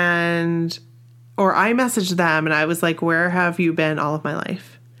 Or I messaged them and I was like, where have you been all of my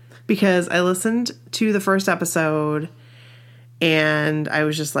life? Because I listened to the first episode and I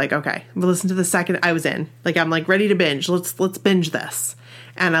was just like, okay, we'll listen to the second. I was in. Like, I'm like ready to binge. Let's binge this.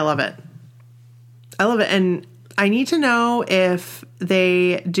 And I love it. And I need to know if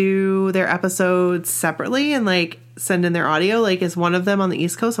they do their episodes separately and like send in their audio. Like, is one of them on the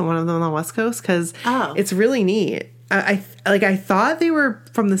East Coast and one of them on the West Coast? Because it's really neat. I thought they were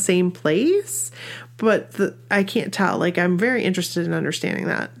from the same place, but I can't tell. Like, I'm very interested in understanding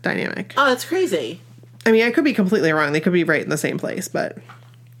that dynamic. Oh, that's crazy. I mean, I could be completely wrong. They could be right in the same place, but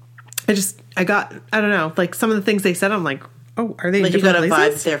I don't know. Like, some of the things they said, I'm like, oh, are they like in different places? You got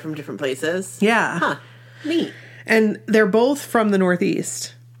a vibe they're from different places? Yeah. Huh. Neat. And they're both from the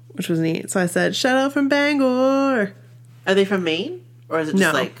Northeast, which was neat. So I said, shout out from Bangor. Are they from Maine? Or is it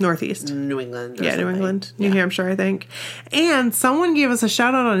just like Northeast? New England? Yeah, New England. New Hampshire, I think. And someone gave us a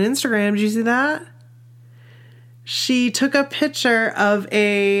shout out on Instagram. Did you see that? She took a picture of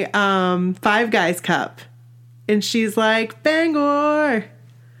a Five Guys cup. And she's like, Bangor.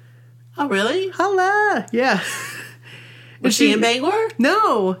 Oh, really? Holla. Yeah. Was she in Bangor?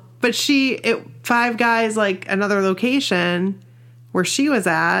 No. But Five Guys, like another location where she was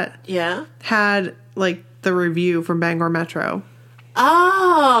at. Yeah. Had like the review from Bangor Metro.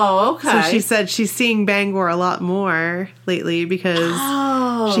 Oh, okay. So she said she's seeing Bangor a lot more lately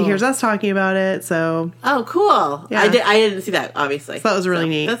because she hears us talking about it. So cool. Yeah. I didn't see that, obviously. So that was really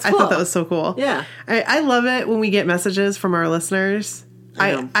neat. That's cool. I thought that was so cool. Yeah. I love it when we get messages from our listeners.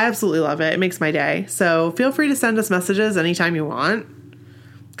 I absolutely love it. It makes my day. So feel free to send us messages anytime you want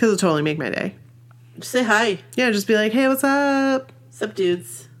because it'll totally make my day. Just say hi. Yeah, just be like, hey, what's up? What's up,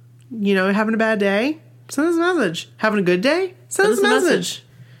 dudes? You know, having a bad day? Send us a message. Having a good day? Send us a message.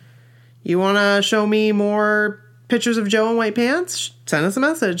 You want to show me more pictures of Joe in white pants? Send us a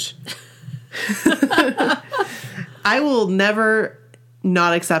message. I will never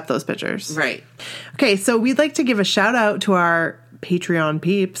not accept those pictures. Right. Okay, so we'd like to give a shout out to our Patreon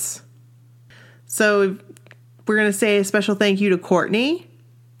peeps. So we're going to say a special thank you to Courtney,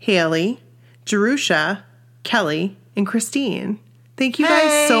 Haley, Jerusha, Kelly, and Christine. Thank you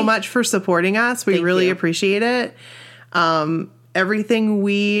guys so much for supporting us. We really appreciate it. Everything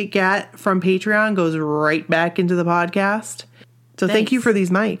we get from Patreon goes right back into the podcast. So thank you for these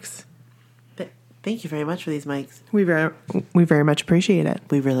mics. Thank you very much for these mics. We very much appreciate it.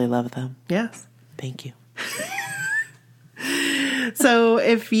 We really love them. Yes. Thank you. So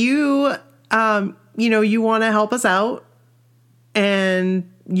if you, you want to help us out,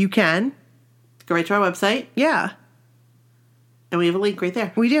 and you can. Go right to our website. Yeah. And we have a link right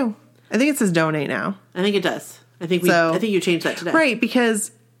there. We do. I think it says donate now. I think it does. I think you changed that today. Right,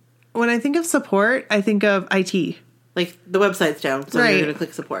 because when I think of support, I think of IT. Like, the website's down, so you're going to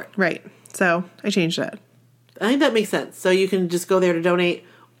click support. Right. So I changed it. I think that makes sense. So you can just go there to donate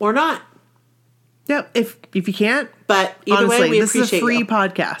or not. Yep. If you can't. But either way, we appreciate you. This is a free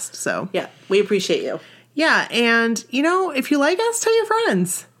podcast, so. Yeah, we appreciate you. Yeah, and, if you like us, tell your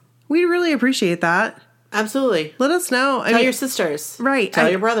friends. We'd really appreciate that. Absolutely. Let us know. Tell your sisters. Right. Tell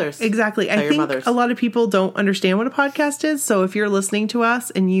your brothers. Exactly. Tell your mothers. A lot of people don't understand what a podcast is, so if you're listening to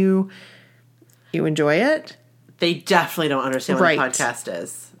us and you enjoy it. They definitely don't understand what a podcast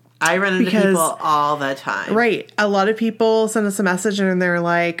is. I run into people all the time. Right. A lot of people send us a message and they're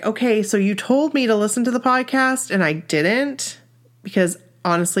like, okay, so you told me to listen to the podcast and I didn't because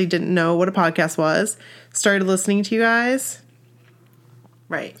honestly didn't know what a podcast was. Started listening to you guys.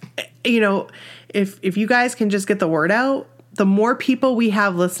 Right. If you guys can just get the word out, the more people we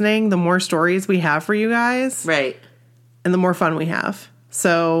have listening, the more stories we have for you guys. Right. And the more fun we have.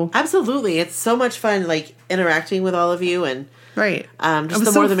 So. Absolutely. It's so much fun, like, interacting with all of you. And right. Just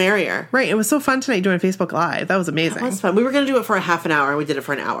the more the merrier. Right. It was so fun tonight doing Facebook Live. That was amazing. That was fun. We were going to do it for a half an hour. We did it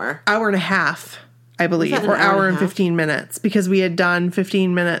for an hour. Hour and a half, I believe. Or hour and 15 minutes. Because we had done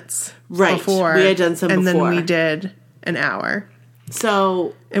 15 minutes before. We had done some and before. And then we did an hour.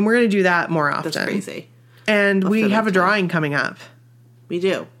 So. And we're going to do that more often. That's crazy. And we have a drawing coming up. We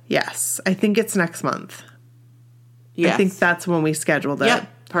do. Yes. I think it's next month. Yes. I think that's when we scheduled it.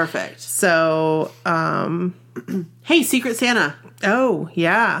 Yep. Perfect. So, hey, Secret Santa. Oh,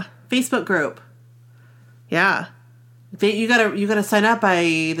 yeah. Facebook group. Yeah. You gotta sign up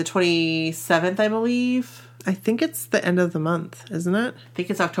by the 27th, I believe. I think it's the end of the month, isn't it? I think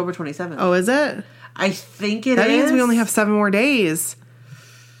it's October 27th. Oh, is it? I think it is. That means we only have 7 more days.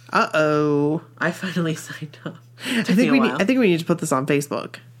 Uh-oh. I finally signed up. I think we need to put this on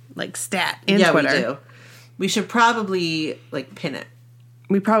Facebook. Like stat and Twitter. We do. We should probably like pin it.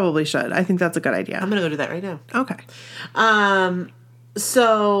 We probably should. I think that's a good idea. I'm gonna go do that right now. Okay.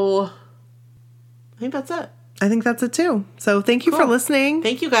 So I think that's it. I think that's it too. So thank you for listening.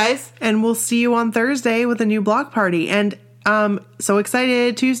 Thank you guys. And we'll see you on Thursday with a new block party. And so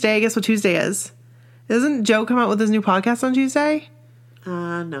excited. Tuesday. Guess what Tuesday is? Doesn't Joe come out with his new podcast on Tuesday?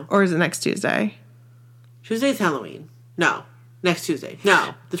 No. Or is it next Tuesday? Tuesday's Halloween. No. Next Tuesday.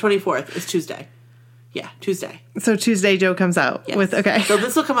 No. The 24th is Tuesday. Yeah, Tuesday. So Tuesday Joe comes out with, okay. So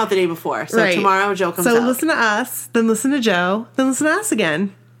this will come out the day before. So tomorrow Joe comes out. So listen to us, then listen to Joe, then listen to us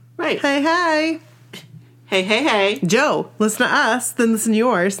again. Right. Hey, hey. Hey, hey, hey. Joe, listen to us, then listen to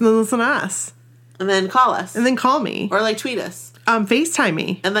yours, and then listen to us. And then call us. And then call me. Or like tweet us. FaceTime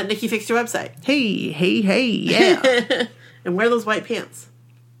me. And let Nikki fix your website. Hey, hey, hey, yeah. And wear those white pants.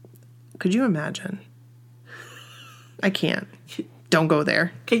 Could you imagine? I can't. Don't go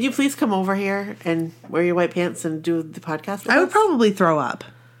there. Can you please come over here and wear your white pants and do the podcast with I would probably throw up.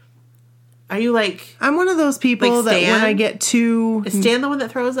 Are you like... I'm one of those people like that when I get too... Is Stan the one that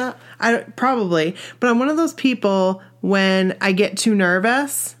throws up? Probably. But I'm one of those people when I get too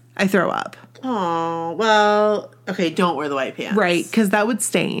nervous, I throw up. Oh, well... Okay, don't wear the white pants. Right, because that would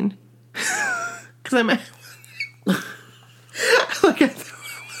stain. Because I'm... Look at...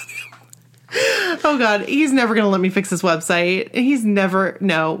 Oh, God. He's never going to let me fix his website. He's never...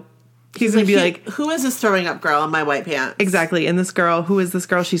 No. He's going to be like... Who is this throwing up girl in my white pants? Exactly. And this girl, who is this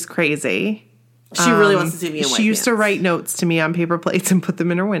girl? She's crazy. She really wants to see me in white pants. She used to write notes to me on paper plates and put them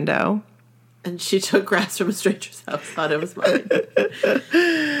in her window. And she took grass from a stranger's house. Thought it was mine.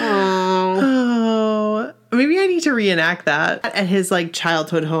 Oh. Maybe I need to reenact that at his, like,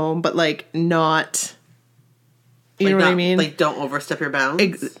 childhood home, but, like, not... You know what I mean? Like, don't overstep your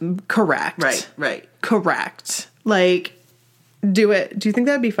bounds? Correct. Right. Correct. Like, do it. Do you think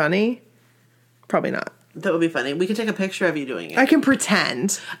that'd be funny? Probably not. That would be funny. We can take a picture of you doing it. I can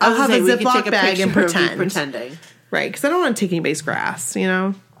pretend. I'll have a Ziploc bag and pretend. Pretending. Right, because I don't want to take anybody's grass, you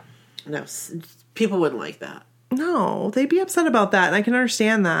know? No, people wouldn't like that. No, they'd be upset about that, and I can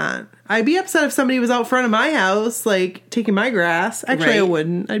understand that. I'd be upset if somebody was out front of my house, like, taking my grass. Actually, I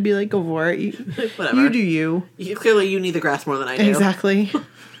wouldn't. I'd be like, go for it. Whatever. You do you. Clearly, you need the grass more than I do. Exactly.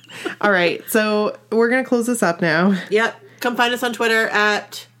 All right, so we're going to close this up now. Yep. Come find us on Twitter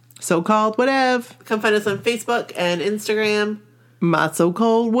at... So-called whatever. Come find us on Facebook and Instagram. My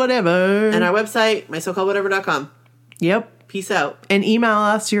so-called whatever. And our website, mysocalledwhatever.com. Yep. Peace out. And email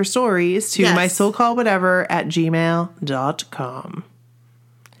us your stories to mysocalledwhatever@gmail.com.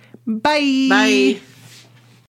 Bye. Bye.